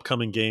the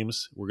upcoming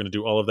games. We're going to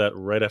do all of that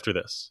right after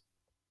this.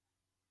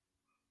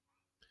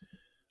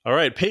 All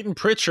right, Peyton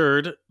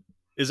Pritchard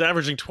is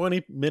averaging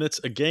 20 minutes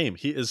a game.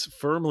 He is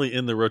firmly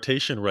in the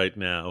rotation right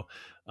now.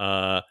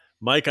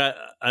 Mike,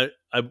 I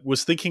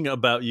was thinking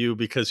about you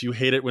because you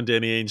hate it when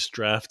Danny Ainge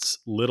drafts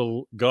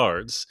little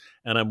guards,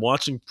 and I'm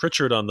watching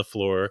Pritchard on the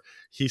floor.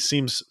 He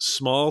seems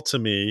small to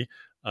me,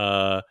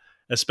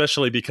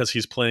 especially because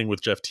he's playing with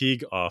Jeff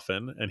Teague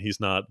often, and he's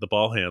not the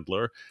ball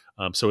handler.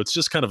 So it's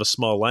just kind of a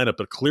small lineup,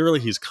 but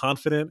clearly he's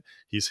confident.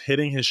 He's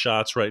hitting his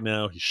shots right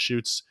now. He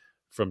shoots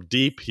from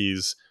deep.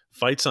 He's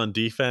fights on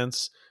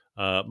defense.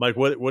 Mike,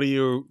 what are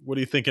you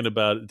thinking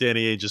about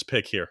Danny Ainge's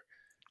pick here?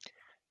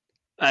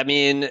 I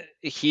mean,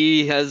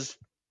 he has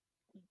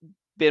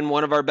been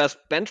one of our best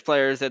bench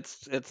players.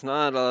 It's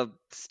not a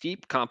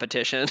steep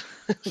competition.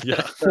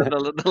 Yeah.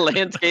 the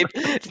landscape.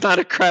 It's not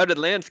a crowded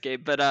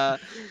landscape. But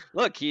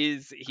look,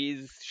 he's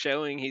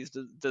showing he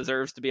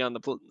deserves to be on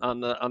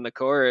the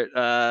court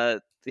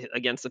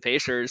against the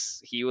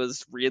Pacers. He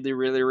was really,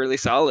 really, really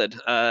solid,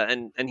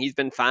 and he's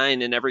been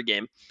fine in every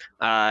game.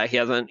 He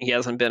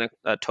hasn't been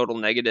a total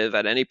negative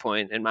at any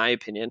point, in my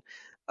opinion.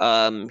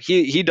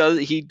 He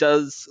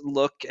does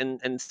look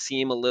and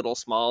seem a little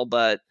small,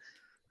 but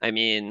I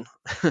mean,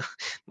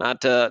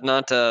 not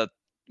to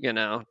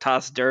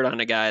toss dirt on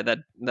a guy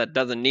that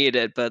doesn't need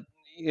it, but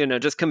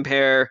just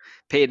compare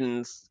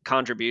Peyton's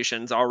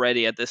contributions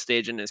already at this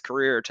stage in his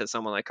career to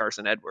someone like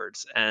Carson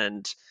Edwards,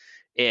 and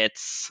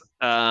it's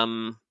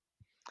the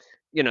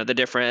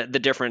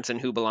difference in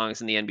who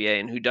belongs in the NBA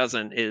and who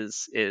doesn't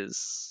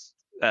is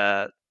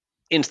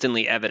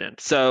instantly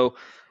evident. So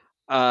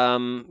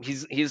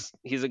he's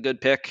a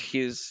good pick.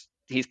 He's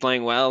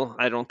playing well.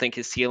 I don't think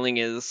his ceiling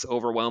is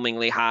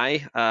overwhelmingly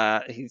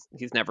high.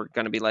 He's never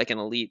going to be like an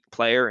elite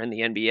player in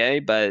the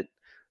NBA, but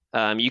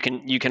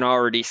you can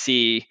already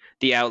see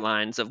the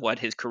outlines of what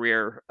his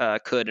career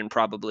could and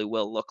probably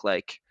will look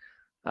like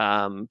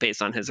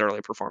based on his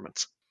early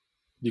performance.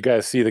 You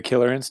guys see the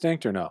killer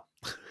instinct or no?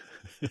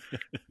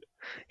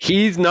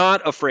 He's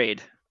not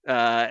afraid,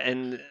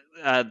 and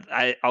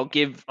I'll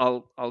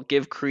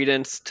give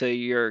credence to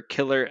your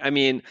killer. I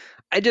mean,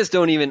 I just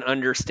don't even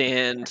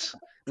understand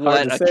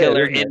what a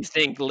killer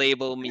instinct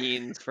label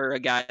means for a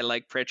guy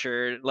like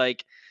Pritchard.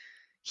 Like,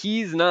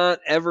 he's not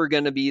ever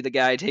going to be the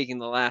guy taking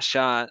the last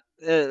shot,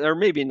 or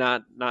maybe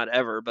not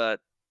ever, but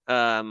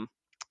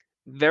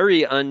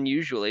very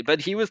unusually.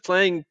 But he was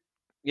playing,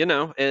 in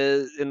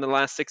the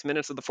last 6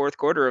 minutes of the fourth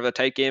quarter of a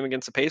tight game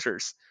against the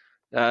Pacers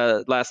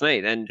last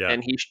night,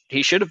 and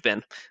he should have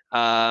been.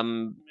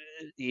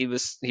 He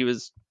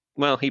was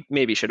well, he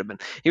maybe should have been.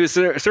 He was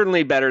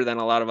certainly better than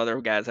a lot of other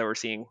guys that were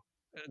seeing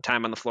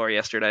time on the floor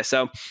yesterday.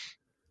 So,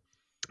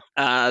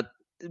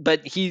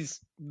 but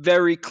he's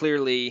very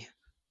clearly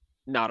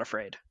not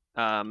afraid,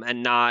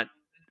 and not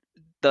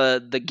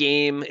the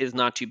game is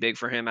not too big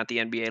for him at the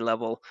NBA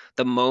level.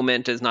 The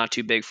moment is not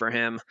too big for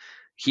him.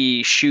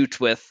 He shoots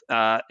with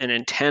an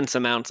intense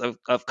amount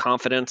of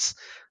confidence.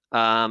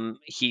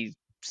 He's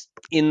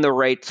in the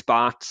right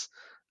spots.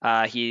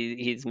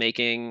 He's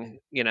making,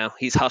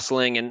 he's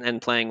hustling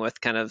and playing with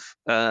kind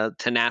of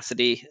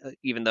tenacity,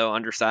 even though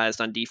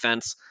undersized on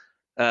defense.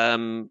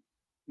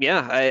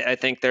 I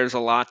think there's a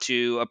lot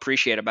to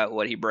appreciate about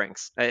what he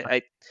brings.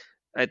 I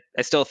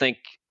still think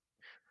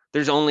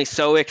there's only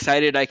so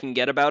excited I can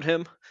get about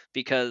him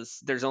because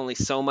there's only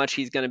so much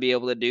he's going to be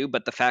able to do.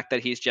 But the fact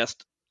that he's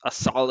just a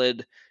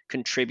solid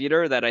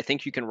contributor that I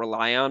think you can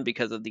rely on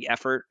because of the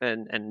effort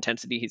and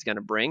intensity he's going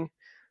to bring,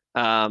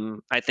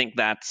 I think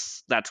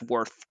that's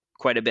worth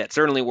quite a bit.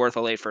 Certainly worth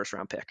a late first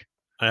round pick.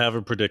 I have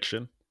a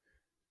prediction.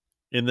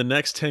 In the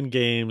next 10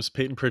 games,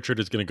 Peyton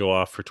Pritchard is going to go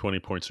off for 20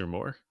 points or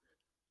more.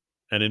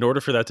 And in order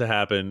for that to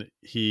happen,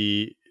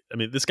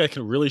 this guy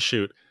can really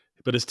shoot,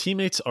 but his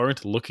teammates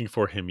aren't looking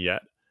for him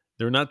yet.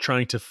 they're not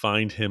trying to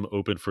find him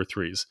open for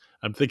threes.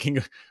 I'm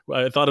thinking,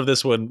 I thought of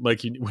this one,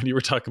 Mike, when you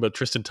were talking about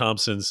Tristan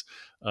Thompson's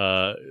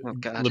Oh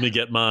let God. me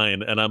get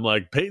mine. And I'm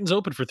like, Peyton's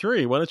open for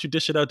three. Why don't you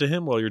dish it out to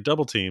him while you're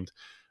double teamed?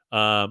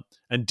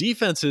 And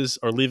defenses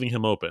are leaving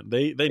him open.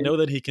 They know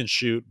that he can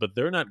shoot, but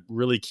they're not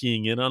really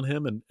keying in on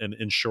him and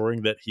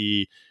ensuring that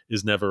he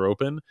is never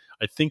open.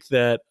 I think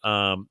that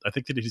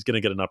he's going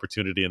to get an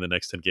opportunity in the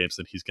next 10 games,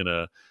 and he's going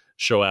to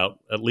show out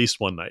at least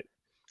one night.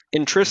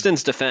 In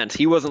Tristan's defense,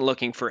 he wasn't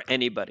looking for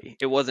anybody.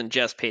 It wasn't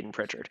just Peyton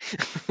Pritchard.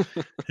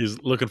 He's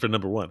looking for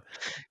number one.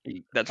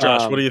 That's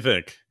Josh, right. what do you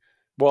think?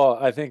 Well,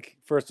 I think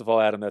first of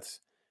all, Adam,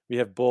 we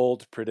have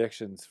bold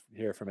predictions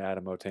here from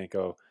Adam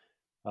Otenko.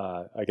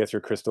 I guess your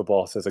crystal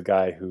ball says a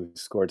guy who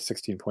scored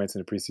 16 points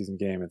in a preseason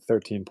game and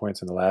 13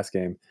 points in the last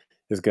game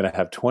is going to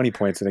have 20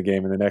 points in a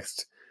game in the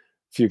next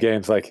few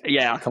games. Like,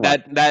 Yeah, come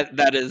on.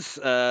 that is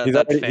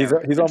that's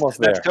fair. He's almost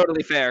there. That's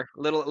totally fair.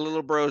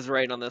 Little bro's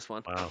right on this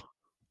one. Wow.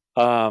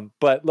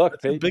 But look,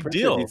 that's a big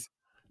deal.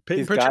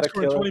 Peyton Pritchard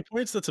scoring 20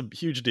 points. That's a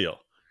huge deal.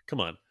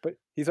 Come on. But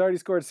he's already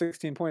scored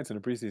 16 points in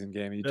a preseason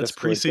game. That's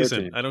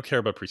preseason. I don't care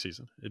about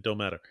preseason. It don't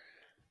matter.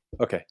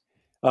 Okay.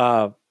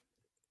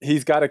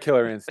 He's got a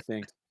killer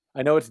instinct.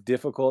 I know it's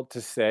difficult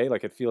to say,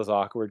 like it feels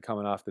awkward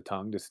coming off the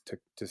tongue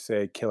to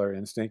say killer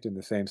instinct in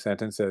the same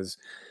sentence as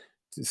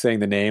saying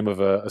the name of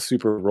a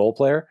super role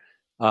player.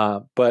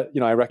 But,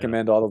 I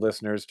recommend all the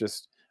listeners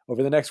just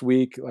over the next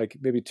week, like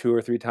maybe 2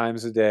 or 3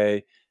 times a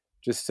day,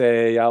 just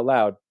say out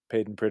loud,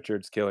 Peyton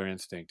Pritchard's killer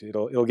instinct.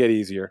 It'll get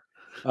easier.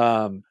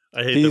 I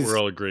hate that we're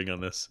all agreeing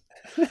on this.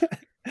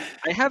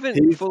 I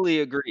haven't fully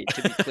agreed,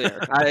 to be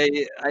clear.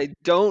 I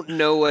don't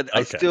know what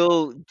I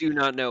still do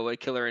not know what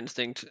killer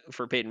instinct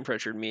for Peyton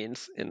Pritchard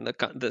means in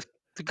the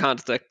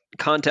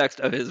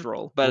context of his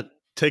role. But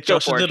take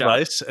Josh's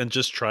advice and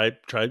just try.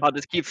 I'll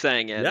just keep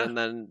saying it, and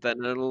then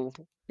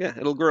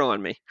it'll grow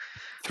on me.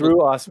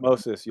 Through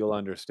osmosis, you'll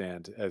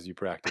understand as you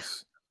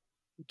practice.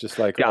 Just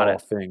like all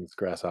things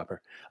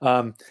grasshopper.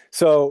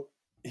 So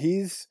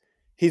he's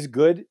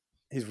good.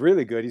 He's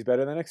really good. He's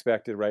better than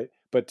expected, right?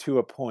 But to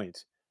a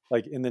point.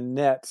 Like in the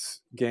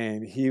Nets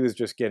game, he was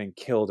just getting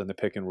killed in the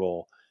pick and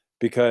roll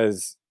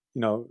because,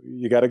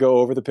 you got to go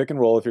over the pick and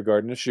roll if you're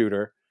guarding a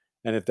shooter.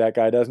 And if that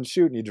guy doesn't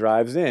shoot and he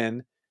drives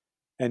in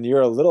and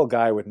you're a little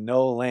guy with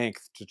no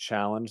length to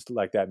challenge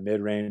like that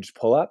mid-range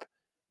pull-up,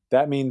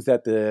 that means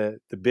that the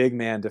big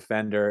man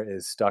defender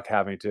is stuck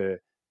having to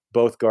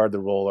both guard the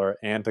roller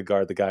and to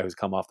guard the guy who's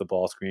come off the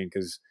ball screen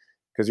because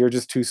you're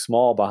just too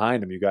small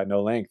behind him. You got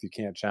no length. You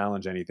can't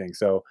challenge anything.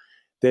 So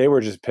they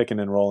were just picking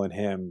and rolling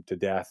him to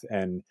death.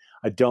 And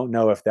I don't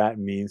know if that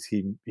means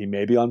he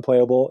may be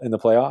unplayable in the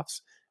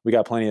playoffs. We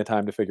got plenty of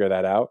time to figure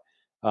that out.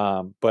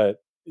 But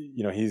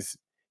he's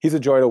a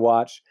joy to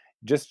watch.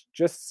 Just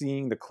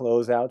seeing the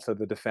closeouts of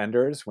the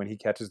defenders when he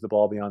catches the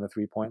ball beyond the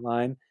 3-point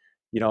line,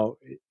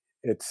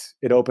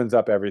 it opens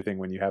up everything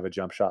when you have a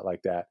jump shot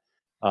like that.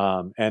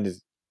 And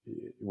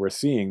we're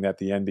seeing that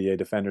the NBA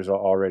defenders are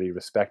already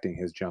respecting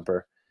his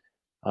jumper.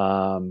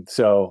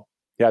 So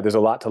yeah, there's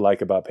a lot to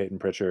like about Peyton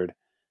Pritchard.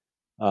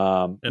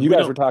 And you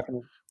guys were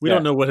talking. We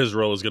don't know what his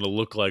role is going to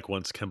look like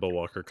once Kemba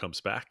Walker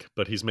comes back,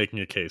 but he's making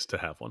a case to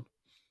have one.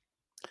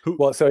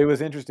 Well, so it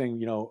was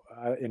interesting,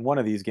 in one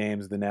of these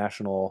games, the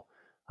national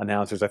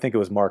announcers, I think it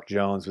was Mark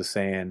Jones, was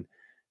saying,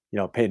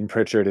 Peyton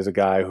Pritchard is a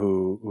guy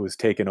who's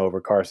taken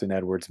over Carson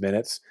Edwards'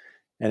 minutes,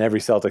 and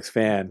every Celtics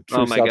fan,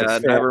 oh my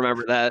God, I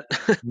remember that,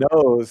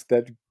 knows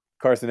that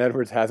Carson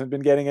Edwards hasn't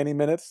been getting any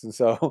minutes. And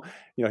so,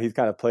 he's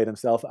kind of played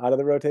himself out of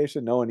the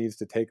rotation. No one needs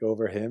to take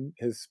over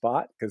his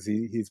spot because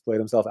he's played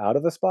himself out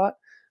of the spot.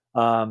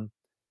 And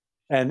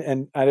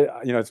I,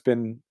 it's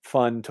been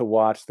fun to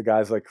watch the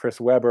guys like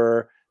Chris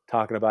Webber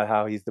talking about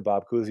how he's the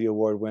Bob Cousy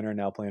Award winner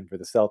now playing for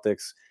the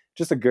Celtics.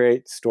 Just a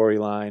great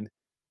storyline.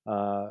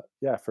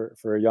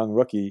 For a young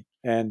rookie.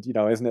 And,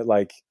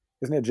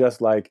 isn't it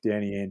just like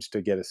Danny Ainge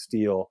to get a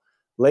steal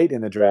late in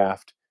the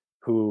draft,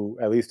 who,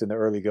 at least in the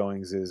early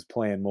goings, is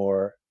playing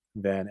more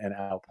than and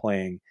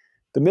outplaying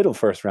the middle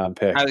first round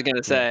pick. I was going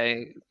to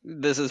say,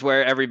 this is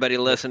where everybody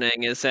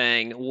listening is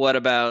saying, what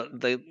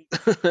about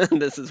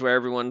this is where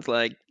everyone's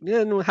like,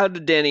 how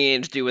did Danny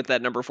Ainge do with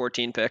that number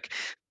 14 pick?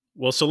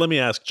 Well, so let me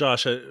ask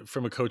Josh,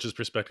 from a coach's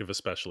perspective,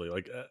 especially,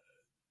 like,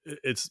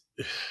 it's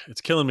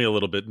killing me a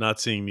little bit not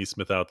seeing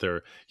Nesmith out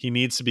there. He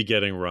needs to be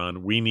getting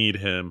run. We need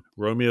him.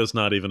 Romeo's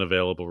not even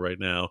available right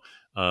now.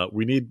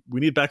 We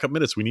need backup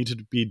minutes. We need to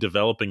be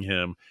developing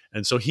him,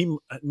 and so he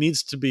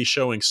needs to be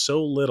showing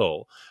so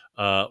little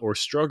or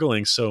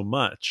struggling so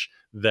much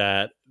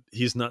that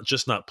he's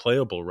not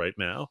playable right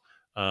now.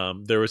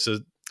 There was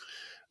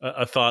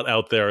a thought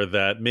out there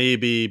that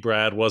maybe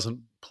Brad wasn't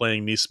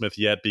playing Nesmith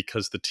yet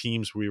because the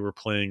teams we were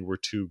playing were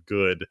too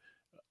good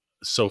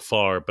so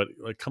far, but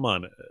like, come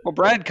on. Well,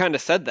 Brad kind of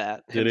said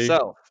that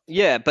himself.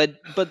 Yeah, but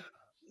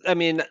I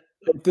mean,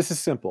 this is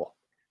simple.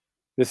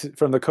 This is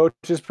from the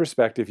coach's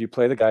perspective. You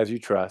play the guys you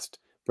trust.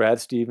 Brad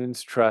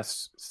Stevens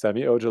trusts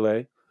Semi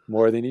Ojeleye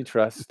more than he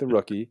trusts the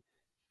rookie.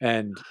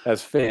 And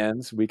as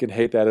fans, we can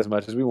hate that as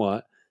much as we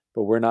want,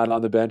 but we're not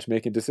on the bench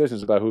making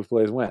decisions about who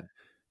plays when.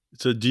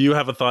 So do you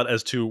have a thought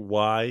as to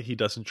why he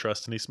doesn't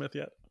trust Neesmith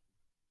yet?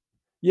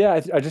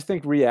 Yeah, I just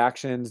think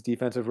reactions,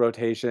 defensive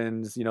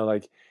rotations,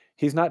 like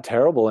he's not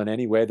terrible in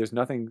any way. There's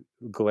nothing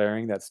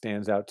glaring that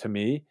stands out to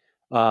me.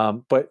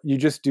 But you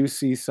just do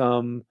see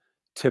some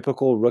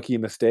typical rookie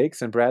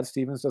mistakes, and Brad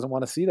Stevens doesn't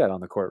want to see that on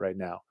the court right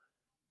now.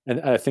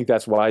 And I think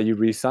that's why you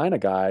re-sign a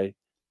guy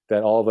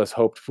that all of us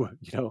hoped,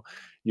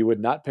 you would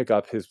not pick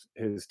up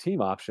his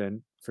team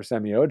option for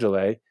Semi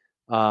Ojeleye.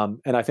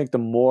 And I think the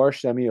more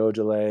Semi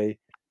Ojeleye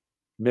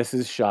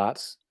misses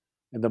shots,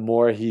 and the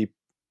more he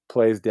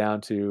plays down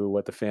to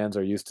what the fans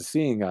are used to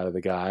seeing out of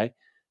the guy,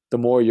 the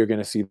more you're going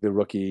to see the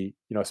rookie,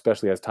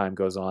 especially as time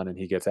goes on and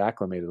he gets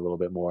acclimated a little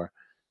bit more.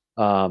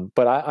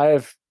 But I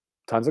have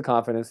tons of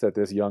confidence that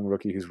this young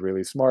rookie who's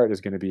really smart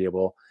is going to be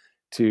able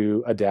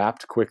to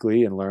adapt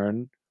quickly and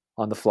learn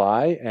on the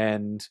fly.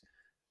 And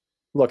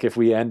look, if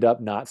we end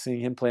up not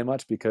seeing him play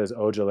much because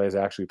Ojeleye is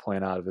actually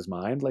playing out of his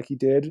mind like he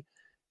did,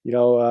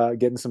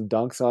 getting some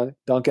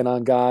dunking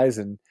on guys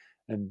and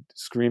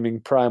screaming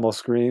primal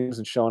screams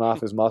and showing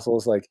off his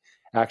muscles, like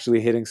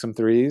actually hitting some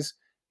threes.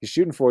 He's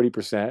shooting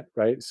 40%,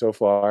 right? So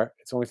far.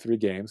 It's only 3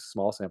 games,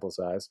 small sample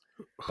size.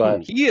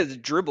 But he has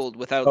dribbled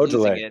without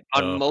losing Ojeleye. it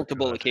on Oh my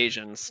multiple God.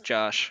 occasions,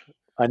 Josh.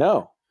 I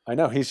know.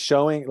 He's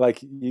showing, like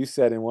you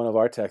said in one of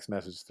our text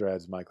message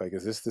threads, Mike, like,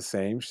 is this the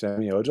same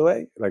Semi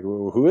Ojeleye? Like,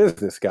 who is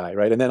this guy,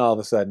 right? And then all of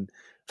a sudden,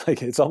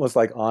 like, it's almost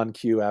like on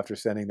cue after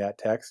sending that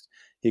text,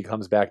 he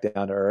comes back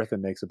down to earth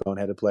and makes a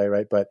boneheaded play,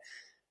 right? But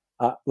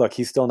look,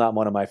 he's still not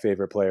one of my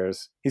favorite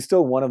players. He's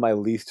still one of my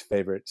least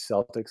favorite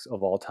Celtics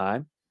of all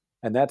time,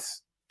 and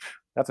that's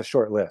a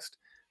short list.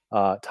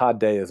 Todd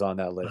Day is on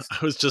that list,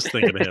 I was just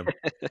thinking of him.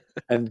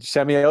 and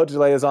Semi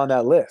Ojeleye is on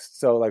that list.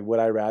 So, like, would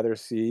I rather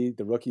see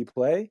the rookie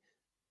play?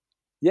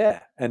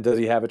 Yeah. And does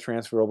he have a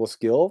transferable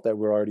skill that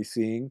we're already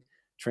seeing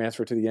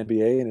transfer to the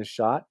NBA in his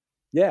shot?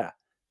 Yeah.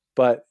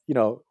 But,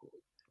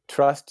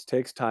 trust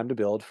takes time to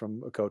build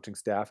from a coaching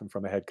staff and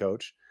from a head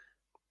coach.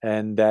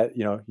 And that,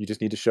 you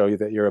just need to show you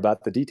that you're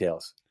about the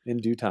details. In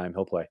due time,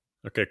 he'll play.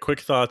 Okay,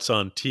 quick thoughts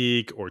on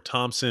Teague or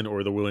Thompson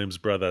or the Williams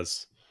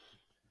brothers.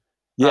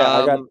 Yeah,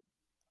 I got Um,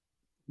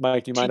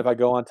 Mike. Do you mind if I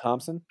go on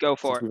Thompson? Go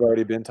for Since it. we've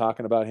already been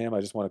talking about him, I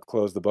just want to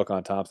close the book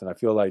on Thompson. I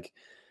feel like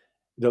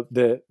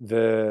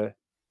the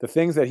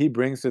things that he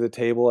brings to the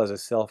table as a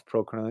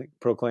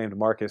self-proclaimed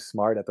Marcus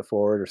Smart at the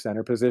forward or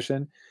center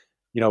position,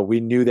 we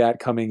knew that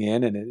coming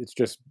in, and it's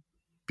just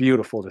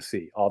beautiful to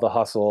see all the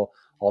hustle,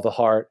 all the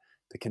heart,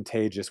 the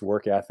contagious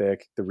work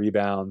ethic, the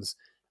rebounds.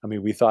 I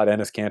mean, we thought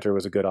Enes Kanter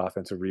was a good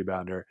offensive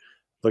rebounder.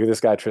 Look at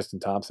this guy, Tristan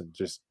Thompson,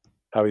 just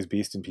how he's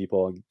beasting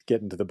people and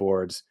getting to the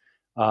boards.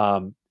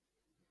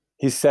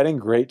 He's setting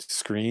great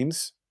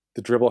screens.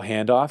 The dribble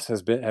handoffs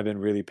have been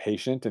really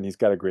patient, and he's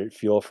got a great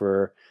feel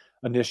for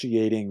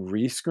initiating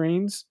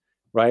re-screens,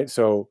 right?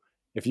 So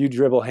if you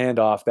dribble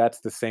handoff, that's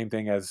the same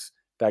thing as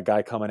that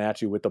guy coming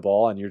at you with the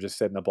ball and you're just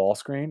setting a ball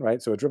screen,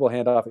 right? So a dribble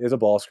handoff is a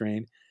ball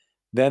screen.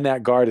 Then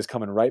that guard is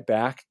coming right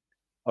back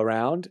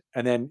around,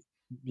 and then,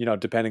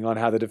 depending on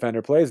how the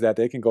defender plays that,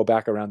 they can go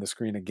back around the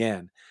screen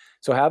again.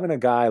 So having a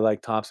guy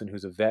like Thompson,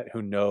 who's a vet,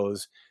 who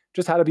knows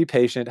just how to be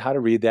patient, how to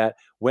read that,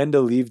 when to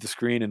leave the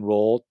screen and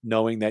roll,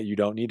 knowing that you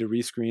don't need to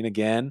rescreen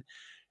again,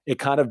 it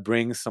kind of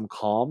brings some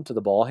calm to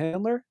the ball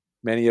handler,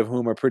 many of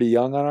whom are pretty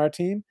young on our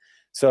team.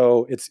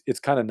 So it's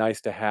kind of nice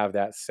to have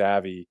that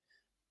savvy.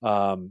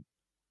 And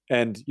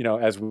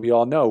as we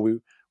all know,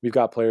 we've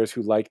got players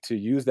who like to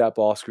use that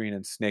ball screen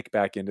and snake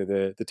back into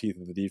the teeth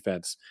of the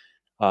defense.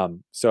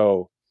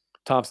 So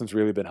Thompson's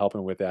really been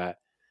helping with that.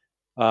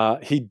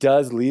 He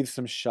does leave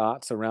some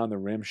shots around the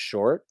rim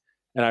short,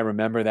 and I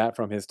remember that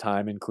from his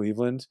time in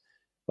Cleveland.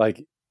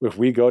 Like, if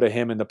we go to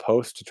him in the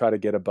post to try to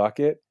get a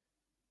bucket,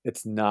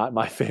 it's not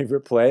my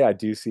favorite play. I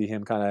do see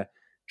him kind of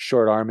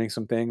short arming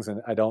some things,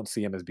 and I don't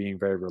see him as being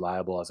very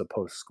reliable as a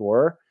post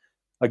scorer.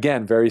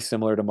 Again, very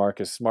similar to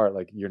Marcus Smart.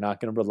 Like, you're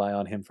not going to rely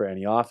on him for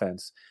any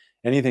offense.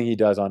 Anything he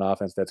does on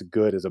offense that's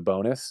good is a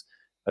bonus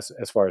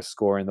as far as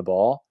scoring the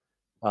ball.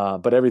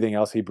 But everything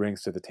else he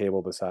brings to the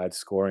table besides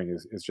scoring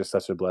is just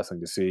such a blessing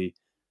to see.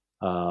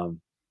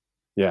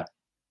 Yeah.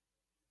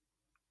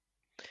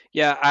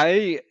 Yeah,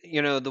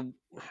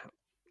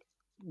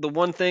 the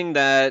one thing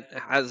that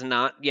has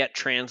not yet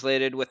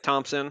translated with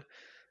Thompson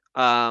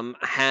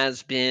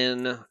has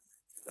been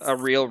a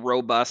real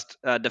robust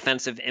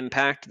defensive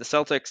impact. The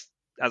Celtics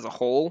as a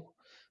whole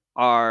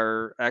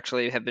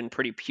have been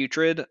pretty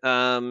putrid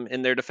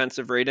in their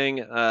defensive rating.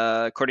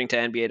 According to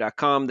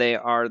NBA.com, they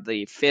are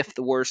the 5th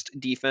worst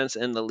defense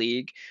in the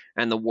league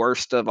and the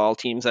worst of all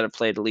teams that have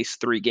played at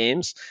least 3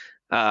 games,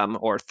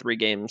 or 3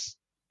 games.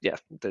 Yeah,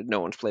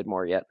 no one's played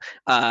more yet.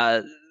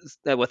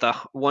 With a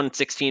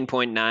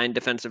 116.9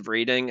 defensive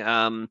rating.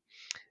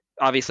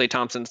 Obviously,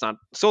 Thompson's not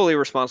solely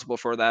responsible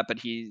for that, but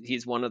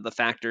he's one of the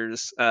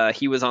factors.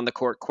 He was on the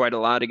court quite a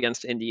lot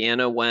against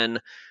Indiana when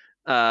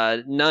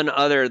none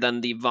other than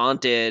the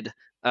vaunted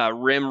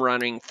rim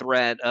running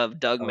threat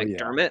of Doug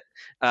McDermott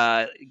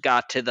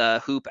got to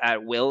the hoop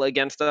at will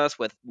against us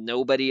with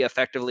nobody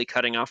effectively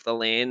cutting off the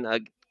lane.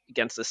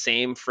 against the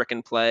same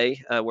frickin'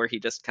 play where he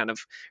just kind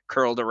of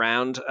curled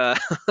around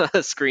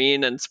a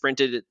screen and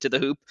sprinted it to the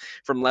hoop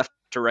from left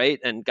to right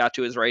and got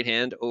to his right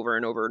hand over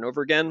and over and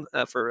over again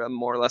for a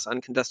more or less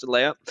uncontested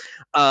layup.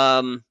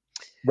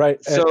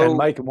 Right. So And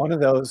Mike, one of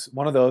those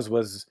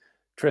was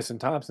Tristan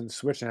Thompson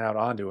switching out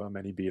onto him,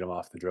 and he beat him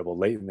off the dribble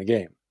late in the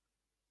game.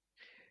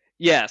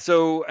 yeah,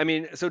 so I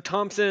mean, so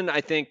Thompson,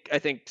 I think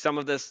some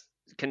of this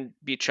can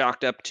be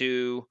chalked up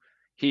to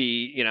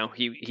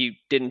he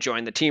didn't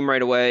join the team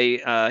right away.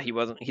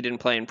 He didn't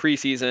play in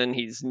preseason.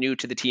 He's new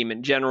to the team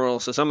in general,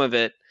 so some of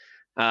it,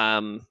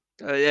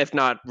 if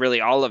not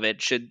really all of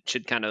it,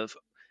 should kind of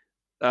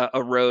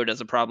erode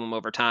as a problem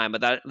over time.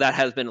 But that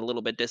has been a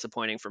little bit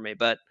disappointing for me.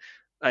 But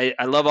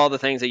I love all the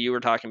things that you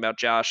were talking about,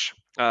 Josh.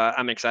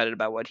 I'm excited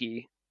about what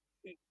he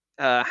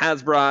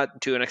has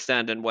brought to an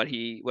extent, and what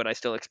I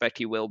still expect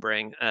he will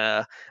bring.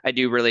 I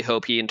do really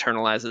hope he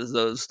internalizes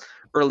those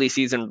early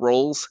season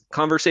roles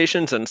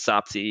conversations and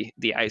stops the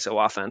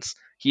ISO offense.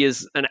 He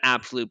is an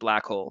absolute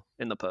black hole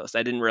in the post.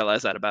 I didn't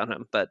realize that about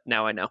him, but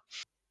now I know.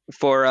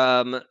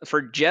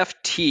 For Jeff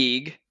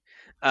Teague,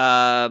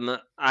 I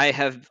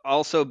have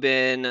also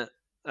been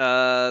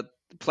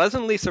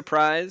pleasantly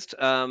surprised,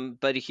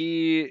 but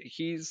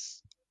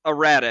he's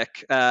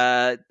erratic.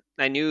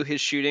 I knew his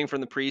shooting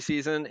from the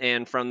preseason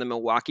and from the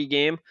Milwaukee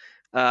game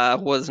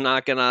was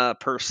not going to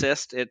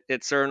persist.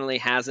 It certainly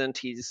hasn't.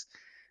 He's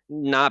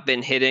not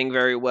been hitting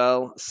very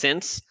well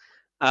since.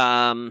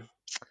 But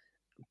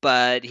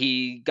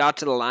he got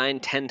to the line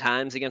 10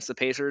 times against the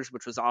Pacers,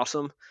 which was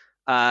awesome.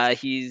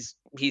 He's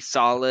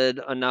solid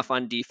enough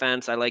on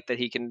defense. I like that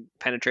he can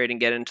penetrate and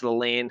get into the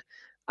lane.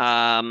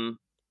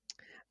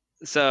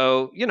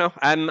 So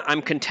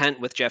I'm content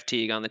with Jeff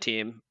Teague on the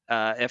team,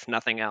 if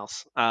nothing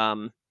else.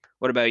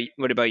 What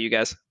about you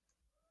guys?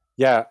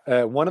 Yeah,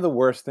 one of the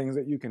worst things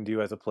that you can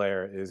do as a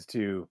player is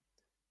to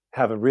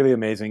have a really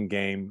amazing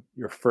game,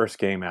 your first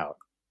game out.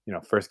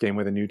 First game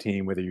with a new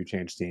team, whether you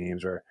change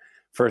teams, or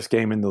first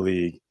game in the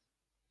league.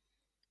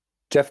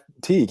 Jeff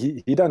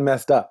Teague, he done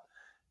messed up.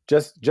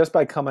 Just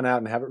by coming out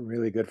and having a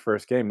really good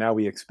first game, now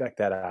we expect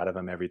that out of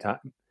him every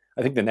time.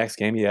 I think the next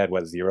game he had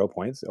 0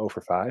 points, 0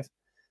 for 5.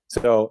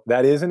 So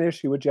that is an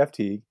issue with Jeff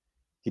Teague.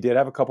 He did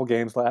have a couple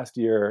games last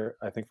year,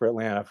 I think for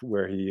Atlanta,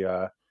 where he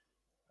I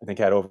think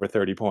had over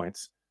 30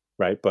 points,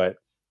 right? But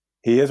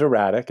he is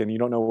erratic, and you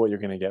don't know what you're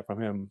going to get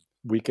from him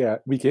week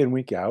in,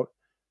 week out.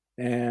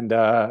 And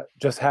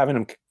just having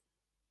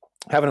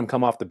him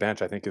come off the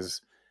bench, I think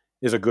is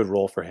a good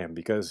role for him,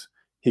 because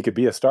he could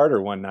be a starter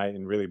one night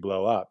and really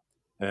blow up,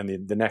 and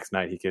then the next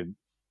night he could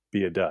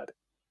be a dud.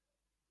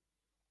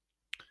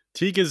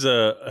 Teague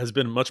has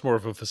been much more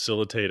of a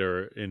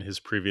facilitator in his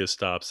previous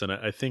stops, and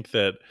I think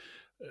that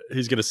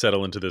he's going to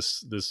settle into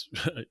this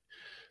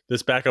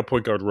this backup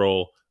point guard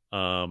role,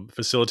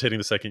 facilitating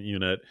the second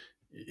unit.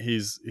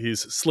 He's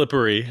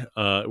slippery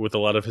with a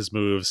lot of his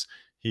moves.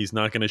 He's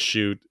not going to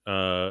shoot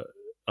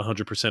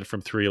 100%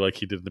 from three like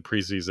he did in the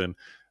preseason,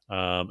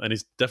 and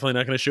he's definitely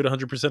not going to shoot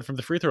 100% from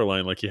the free throw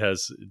line like he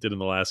did in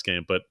the last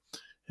game. But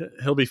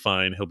he'll be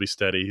fine. He'll be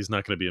steady. He's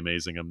not going to be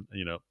amazing.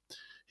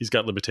 He's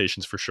got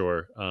limitations for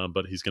sure,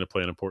 but he's going to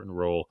play an important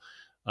role.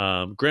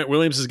 Grant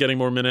Williams is getting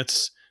more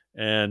minutes,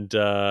 and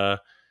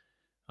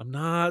I'm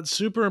not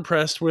super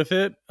impressed with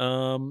it.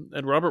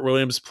 And Robert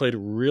Williams played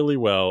really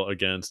well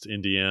against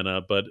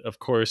Indiana, but of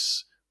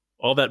course,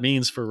 all that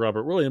means for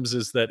Robert Williams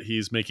is that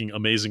he's making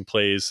amazing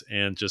plays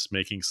and just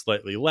making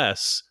slightly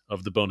less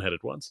of the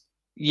boneheaded ones.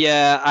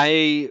 Yeah,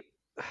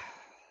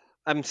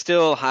 I'm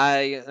still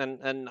high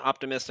and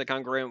optimistic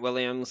on Grant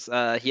Williams.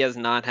 He has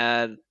not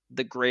had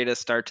the greatest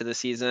start to the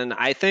season.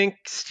 I think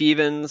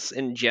Stevens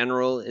in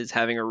general is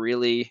having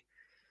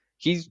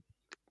he's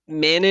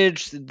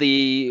managed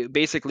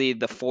basically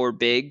the four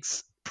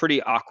bigs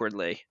pretty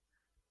awkwardly,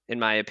 in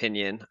my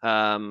opinion.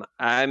 I'm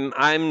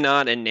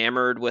not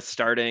enamored with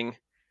starting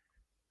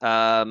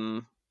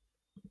Thompson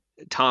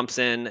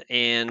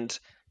and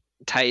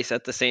Tice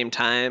at the same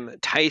time.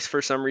 Tice,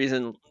 for some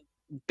reason,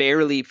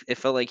 it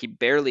felt like he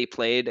barely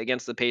played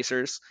against the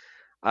Pacers.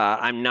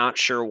 I'm not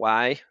sure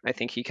why. I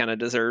think he kind of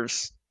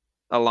deserves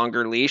a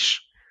longer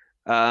leash,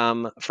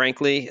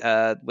 frankly,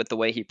 with the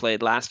way he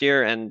played last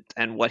year and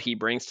what he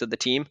brings to the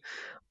team.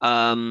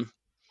 Yeah,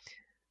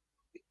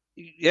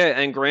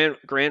 and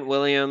Grant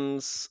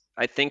Williams,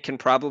 I think, can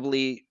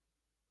probably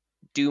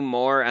do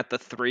more at the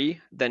three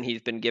than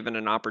he's been given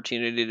an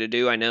opportunity to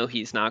do. I know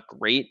he's not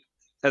great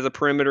as a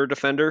perimeter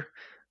defender,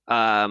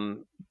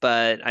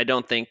 but I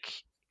don't think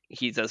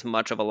he's as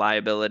much of a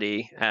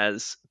liability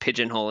as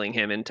pigeonholing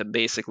him into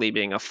basically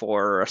being a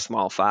 4 or a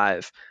small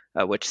 5,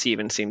 which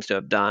Steven seems to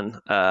have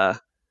done.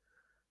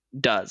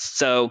 Does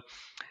so.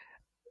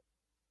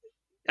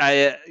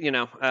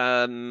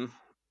 I'm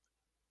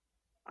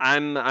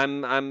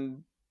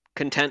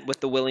content with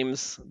the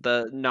Williams,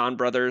 the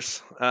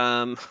non-brothers.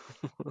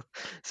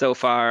 So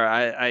far,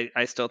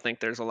 I still think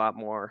there's a lot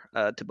more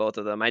to both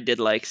of them. I did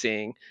like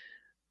seeing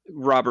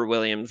Robert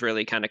Williams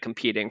really kind of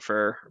competing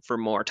for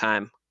more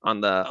time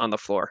on the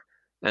floor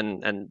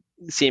and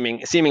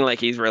seeming like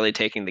he's really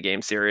taking the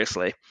game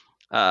seriously.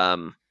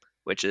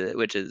 which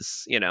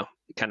is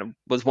kind of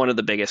was one of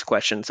the biggest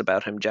questions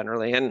about him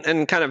generally,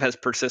 and kind of has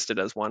persisted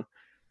as one.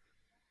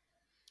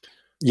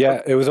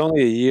 Yeah, it was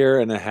only a year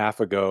and a half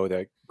ago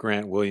that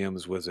Grant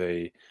Williams was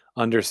a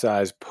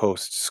undersized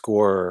post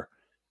scorer,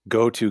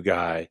 go-to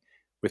guy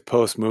with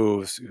post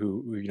moves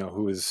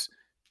who was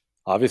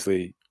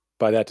obviously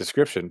by that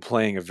description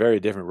playing a very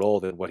different role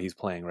than what he's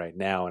playing right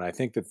now. And I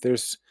think that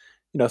there's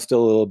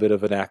still a little bit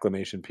of an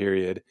acclimation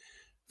period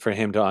for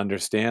him to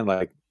understand,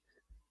 like,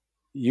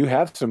 you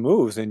have some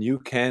moves and you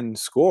can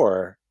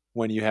score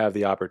when you have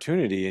the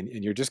opportunity,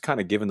 and you're just kind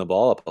of giving the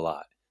ball up a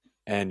lot,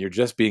 and you're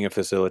just being a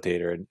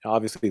facilitator. And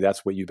obviously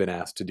that's what you've been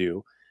asked to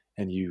do.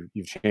 And you've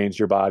changed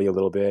your body a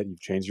little bit. You've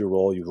changed your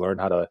role. You've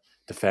learned how to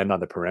defend on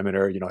the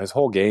perimeter. His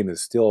whole game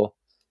is still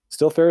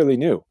fairly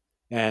new.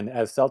 And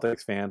as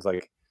Celtics fans,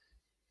 like,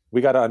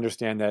 we got to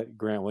understand that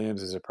Grant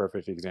Williams is a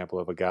perfect example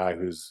of a guy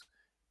whose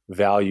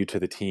value to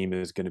the team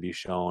is going to be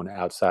shown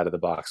outside of the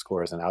box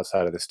scores and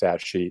outside of the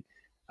stat sheet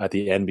at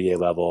the NBA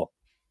level,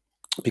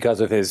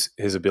 because of his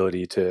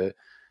ability to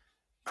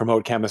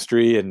promote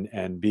chemistry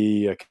and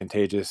be a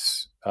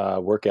contagious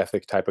work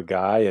ethic type of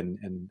guy,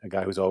 and a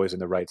guy who's always in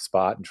the right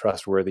spot and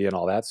trustworthy and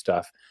all that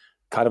stuff.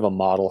 Kind of a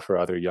model for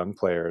other young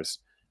players.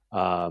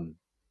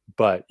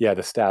 But yeah,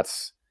 the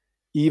stats,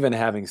 even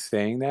having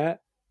saying that,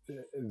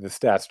 the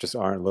stats just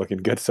aren't looking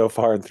good so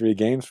far in 3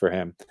 games for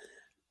him.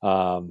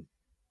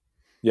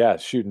 Yeah,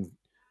 shooting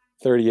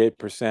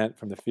 38%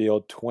 from the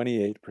field,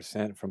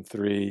 28% from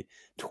 3,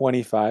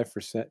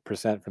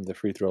 25% from the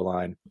free throw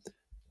line.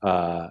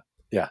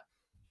 Yeah.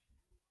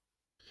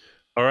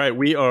 All right,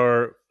 we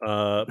are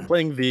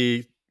playing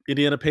the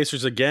Indiana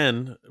Pacers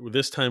again,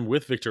 this time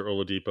with Victor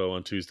Oladipo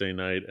on Tuesday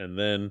night, and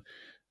then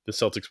the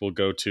Celtics will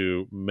go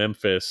to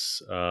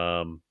Memphis.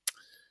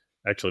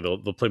 Actually,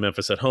 they'll play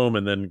Memphis at home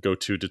and then go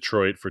to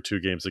Detroit for 2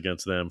 games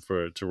against them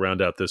to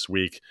round out this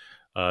week.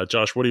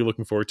 Josh, what are you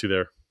looking forward to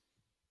there?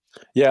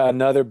 Yeah,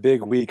 another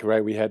big week,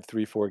 right? We had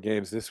 3-4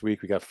 games this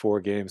week. We got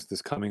 4 games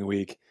this coming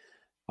week.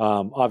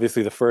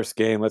 Obviously, the first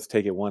game, let's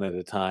take it one at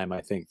a time. I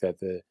think that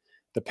the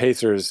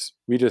Pacers,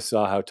 we just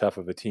saw how tough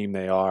of a team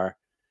they are,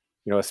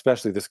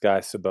 especially this guy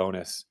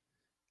Sabonis.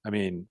 I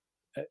mean,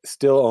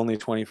 still only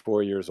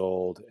 24 years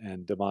old,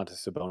 and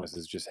Domantas Sabonis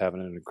is just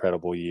having an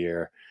incredible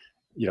year.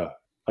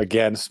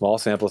 Again, small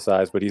sample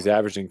size, but he's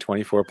averaging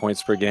 24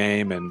 points per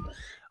game and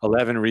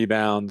 11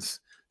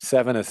 rebounds,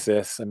 7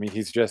 assists. I mean,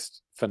 he's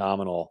just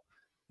phenomenal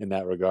in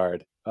that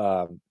regard.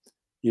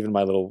 Even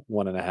my little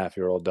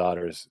 1.5-year-old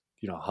daughter's,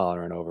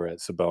 hollering over at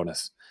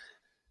Sabonis.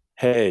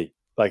 Hey,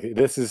 like,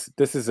 this is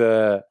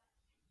a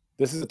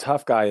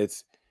tough guy.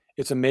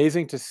 It's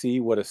amazing to see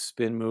what a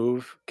spin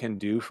move can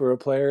do for a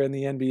player in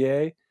the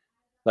NBA.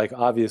 Like,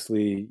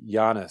 obviously,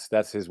 Giannis,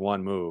 that's his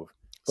one move.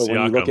 But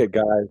when you look Siakam. at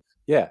guys,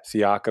 yeah,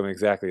 Siakam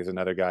exactly is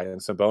another guy,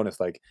 and Sabonis,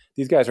 like,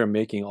 these guys are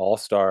making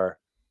all-star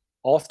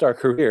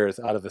careers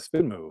out of the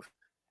spin move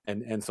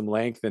and some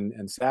length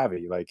and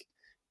savvy. Like,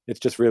 it's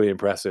just really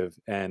impressive.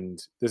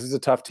 And this is a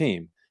tough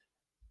team.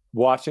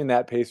 Watching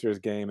that Pacers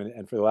game,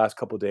 and for the last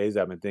couple of days,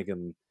 I've been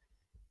thinking,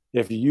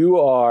 if you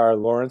are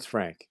Lawrence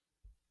Frank,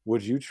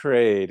 would you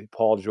trade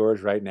Paul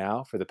George right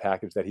now for the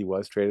package that he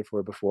was traded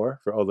for before,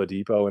 for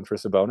Oladipo and for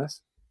Sabonis?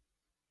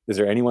 Is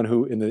there anyone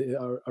who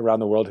around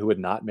the world who would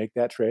not make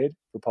that trade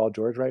for Paul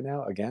George right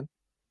now again?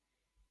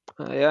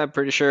 Yeah, I'm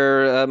pretty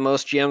sure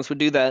most GMs would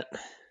do that.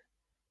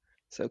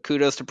 So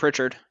kudos to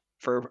Pritchard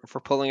for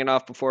pulling it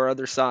off before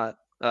others saw it.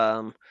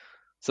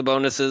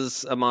 Sabonis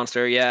is a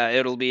monster. Yeah,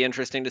 it'll be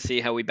interesting to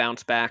see how we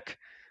bounce back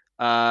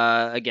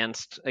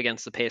against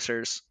the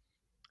Pacers.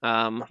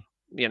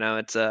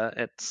 It's an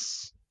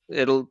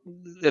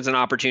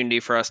opportunity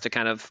for us to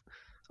kind of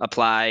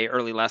apply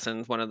early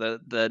lessons. One of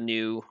the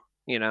new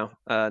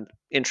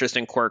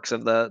interesting quirks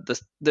of the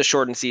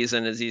shortened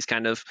season is these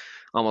kind of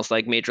almost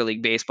like Major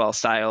League Baseball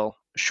style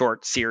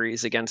short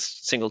series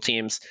against single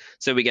teams.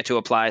 So we get to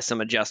apply some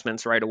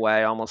adjustments right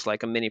away, almost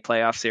like a mini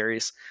playoff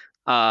series,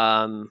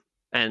 and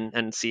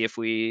see if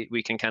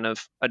we can kind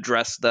of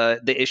address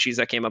the issues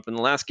that came up in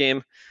the last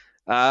game.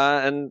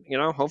 And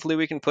hopefully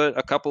we can put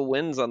a couple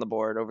wins on the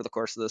board over the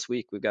course of this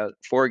week. We've got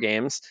 4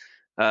 games.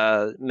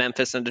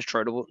 Memphis and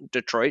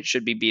Detroit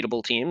should be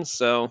beatable teams.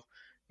 So,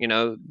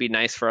 it'd be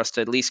nice for us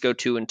to at least go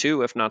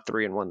 2-2, if not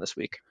 3-1 this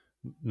week.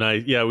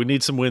 Nice. Yeah, we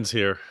need some wins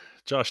here.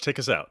 Josh, take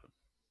us out.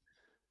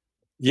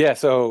 Yeah,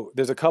 so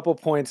there's a couple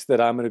points that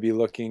I'm going to be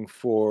looking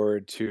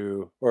forward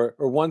to, or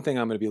one thing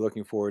I'm going to be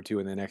looking forward to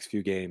in the next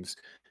few games.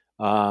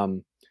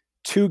 2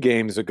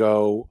 games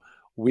ago,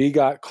 we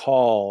got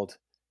called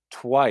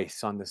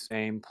twice on the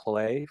same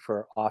play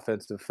for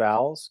offensive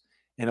fouls,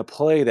 in a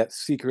play that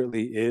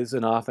secretly is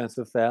an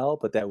offensive foul,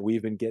 but that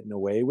we've been getting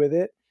away with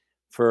it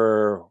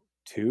for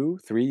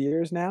 2-3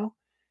 years now.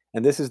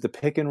 And this is the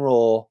pick and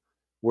roll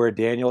where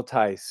Daniel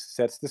Tice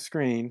sets the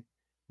screen,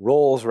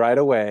 rolls right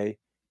away,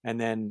 and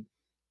then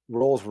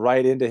rolls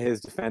right into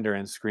his defender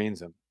and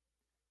screens him.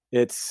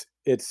 It's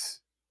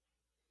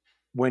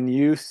when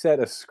you set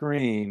a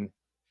screen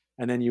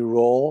and then you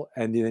roll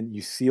and then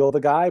you seal the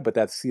guy, but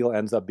that seal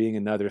ends up being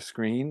another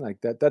screen. Like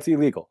that's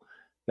illegal.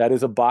 That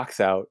is a box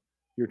out.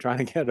 You're trying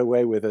to get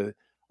away with a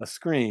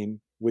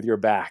screen with your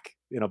back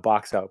in a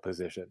box out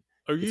position.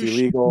 It's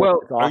illegal. Well,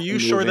 It's Are often you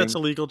sure that's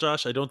moving. illegal,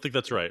 Josh? I don't think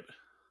that's right.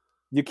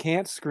 You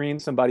can't screen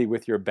somebody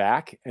with your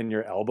back and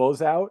your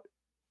elbows out,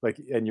 like,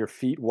 and your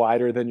feet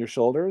wider than your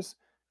shoulders.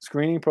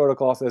 Screening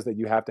protocol says that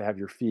you have to have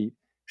your feet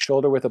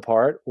shoulder width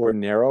apart or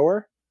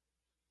narrower,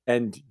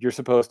 and you're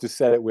supposed to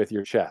set it with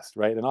your chest,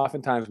 right? And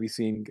oftentimes we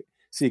see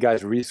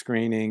guys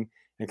rescreening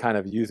and kind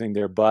of using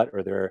their butt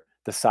or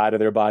the side of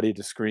their body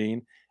to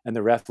screen, and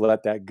the ref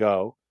let that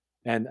go.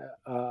 And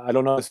I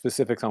don't know the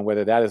specifics on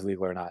whether that is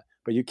legal or not,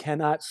 but you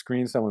cannot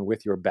screen someone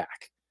with your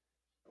back.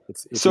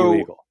 It's So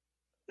illegal.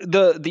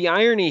 the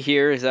irony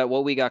here is that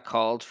what we got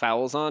called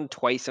fouls on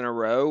twice in a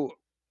row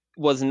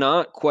was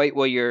not quite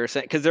what you're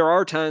saying, because there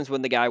are times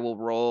when the guy will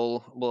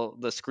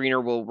the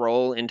screener will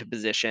roll into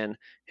position.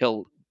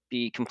 He'll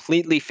be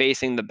completely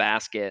facing the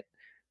basket,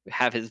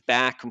 have his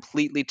back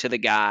completely to the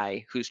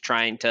guy who's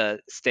trying to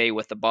stay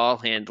with the ball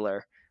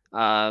handler.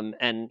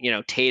 And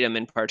Tatum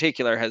in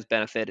particular has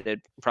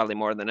benefited probably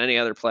more than any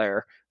other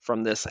player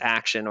from this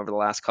action over the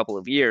last couple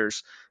of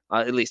years,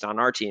 at least on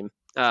our team.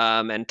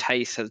 And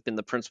Tice has been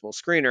the principal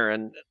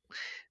screener.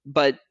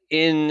 But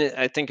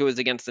I think it was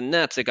against the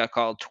Nets, it got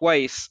called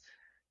twice.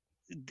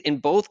 In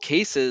both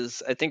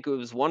cases, I think it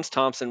was once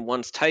Thompson,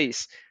 once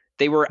Tice.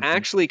 They were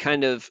actually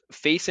kind of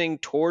facing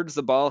towards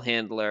the ball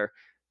handler,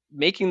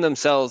 making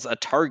themselves a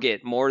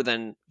target more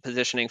than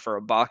positioning for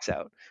a box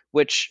out,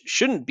 which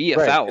shouldn't be a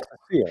Right. foul. It's a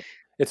seal.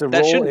 It's a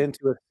That roll shouldn't.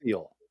 into a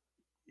seal,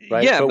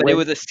 right? Yeah, But but it when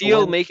was a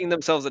steal making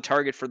themselves a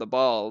target for the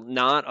ball,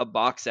 not a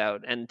box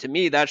out. And to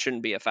me, that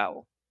shouldn't be a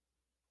foul.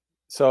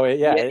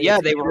 Yeah,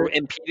 it's they were either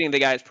impeding the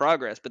guy's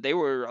progress, but they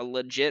were a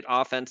legit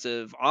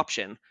offensive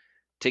option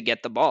to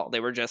get the ball. They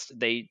were just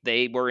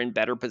they were in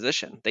better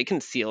position. They can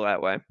seal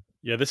that way.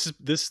 Yeah,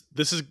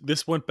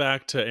 this went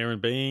back to Aaron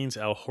Baines.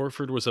 Al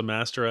Horford was a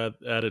master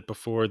at it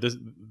before. The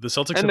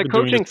Celtics And have the been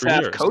doing this coaching for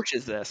staff years.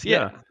 coaches this.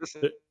 Yeah.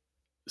 Yeah.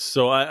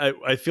 So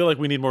I feel like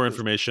we need more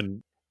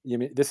information.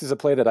 this is a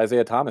play that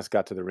Isaiah Thomas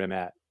got to the rim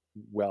at.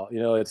 Well,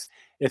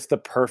 it's the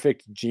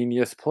perfect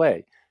genius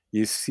play.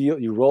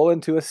 You roll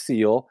into a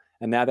seal,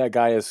 and now that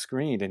guy is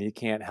screened, and he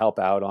can't help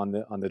out on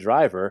the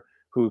driver,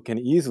 who can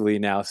easily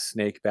now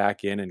snake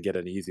back in and get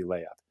an easy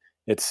layup.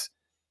 It's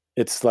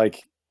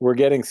like we're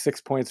getting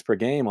 6 points per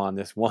game on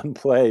this one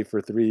play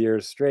for 3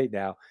 years straight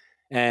now.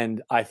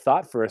 And I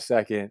thought for a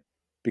second,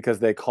 because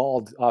they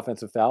called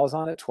offensive fouls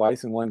on it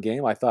twice in one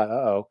game, I thought,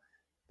 uh-oh,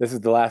 this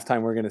is the last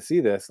time we're going to see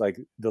this. Like,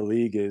 the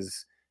league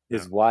is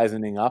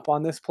wisening up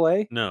on this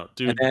play. No, And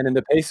dude. then in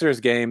the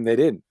Pacers game, they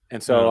didn't.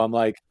 And so No.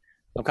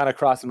 I'm kind of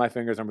crossing my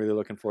fingers. I'm really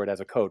looking forward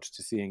as a coach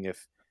to seeing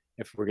if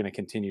we're going to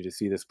continue to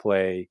see this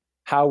play,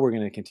 how we're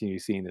going to continue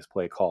seeing this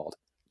play called.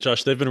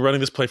 Josh, they've been running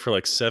this play for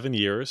like 7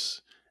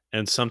 years,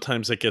 and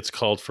sometimes it gets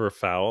called for a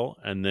foul,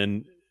 and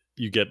then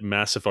you get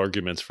massive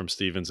arguments from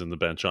Stevens and the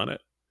bench on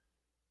it.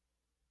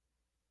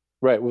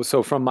 Right. Well,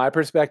 so from my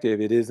perspective,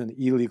 it is an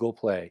illegal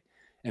play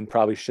and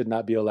probably should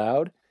not be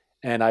allowed.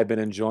 And I've been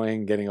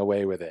enjoying getting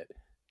away with it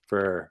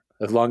for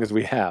as long as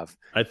we have.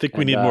 I think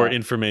we need more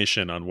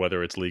information on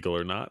whether it's legal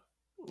or not.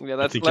 Yeah,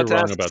 I think let's you're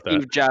wrong ask about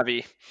Steve that.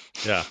 Javi.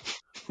 Yeah.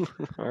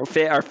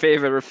 our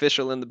favorite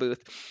official in the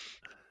booth.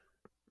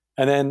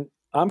 And then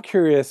I'm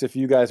curious if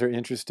you guys are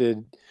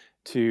interested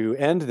to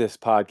end this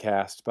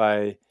podcast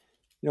by,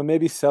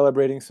 maybe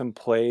celebrating some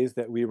plays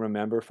that we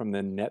remember from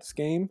the Nets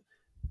game.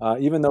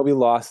 Even though we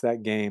lost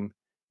that game,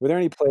 were there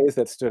any plays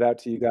that stood out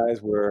to you guys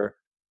where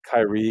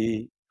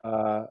Kyrie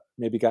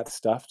maybe got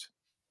stuffed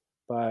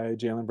by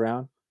Jaylen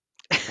Brown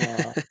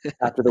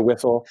after the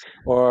whistle,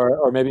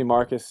 or maybe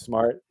Marcus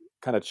Smart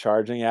kind of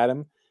charging at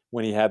him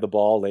when he had the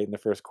ball late in the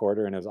first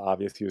quarter and it was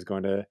obvious he was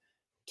going to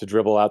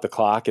dribble out the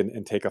clock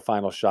and take a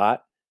final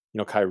shot?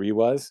 Kyrie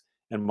was,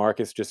 and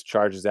Marcus just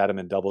charges at him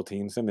and double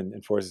teams him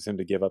and forces him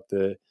to give up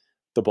the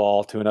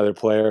ball to another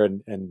player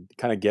and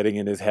kind of getting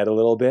in his head a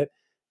little bit.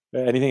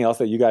 Anything else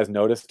that you guys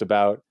noticed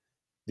about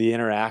the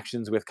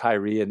interactions with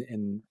Kyrie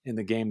in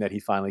the game that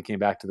he finally came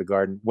back to the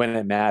Garden when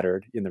it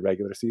mattered in the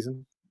regular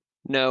season?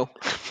 No.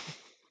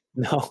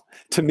 No.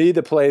 To me,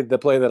 the play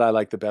that I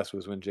liked the best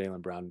was when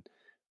Jaylen Brown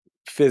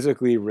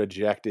physically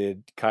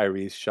rejected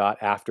Kyrie's shot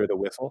after the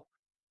whistle.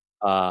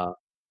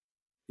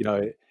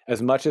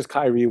 As much as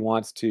Kyrie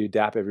wants to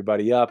dap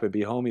everybody up and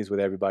be homies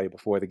with everybody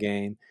before the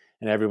game,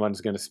 and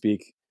everyone's going to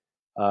speak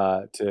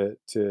to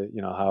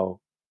how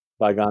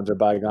bygones are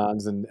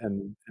bygones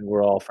and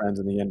we're all friends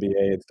in the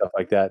NBA and stuff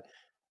like that,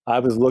 I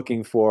was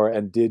looking for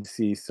and did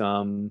see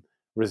some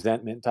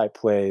resentment type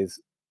plays,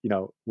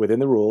 within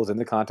the rules in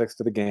the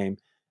context of the game,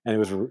 and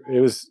it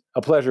was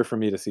a pleasure for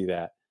me to see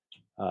that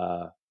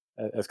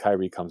as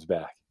Kyrie comes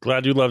back.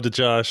 Glad you loved it,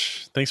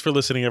 Josh. Thanks for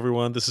listening,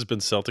 everyone. This has been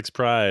Celtics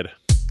Pride.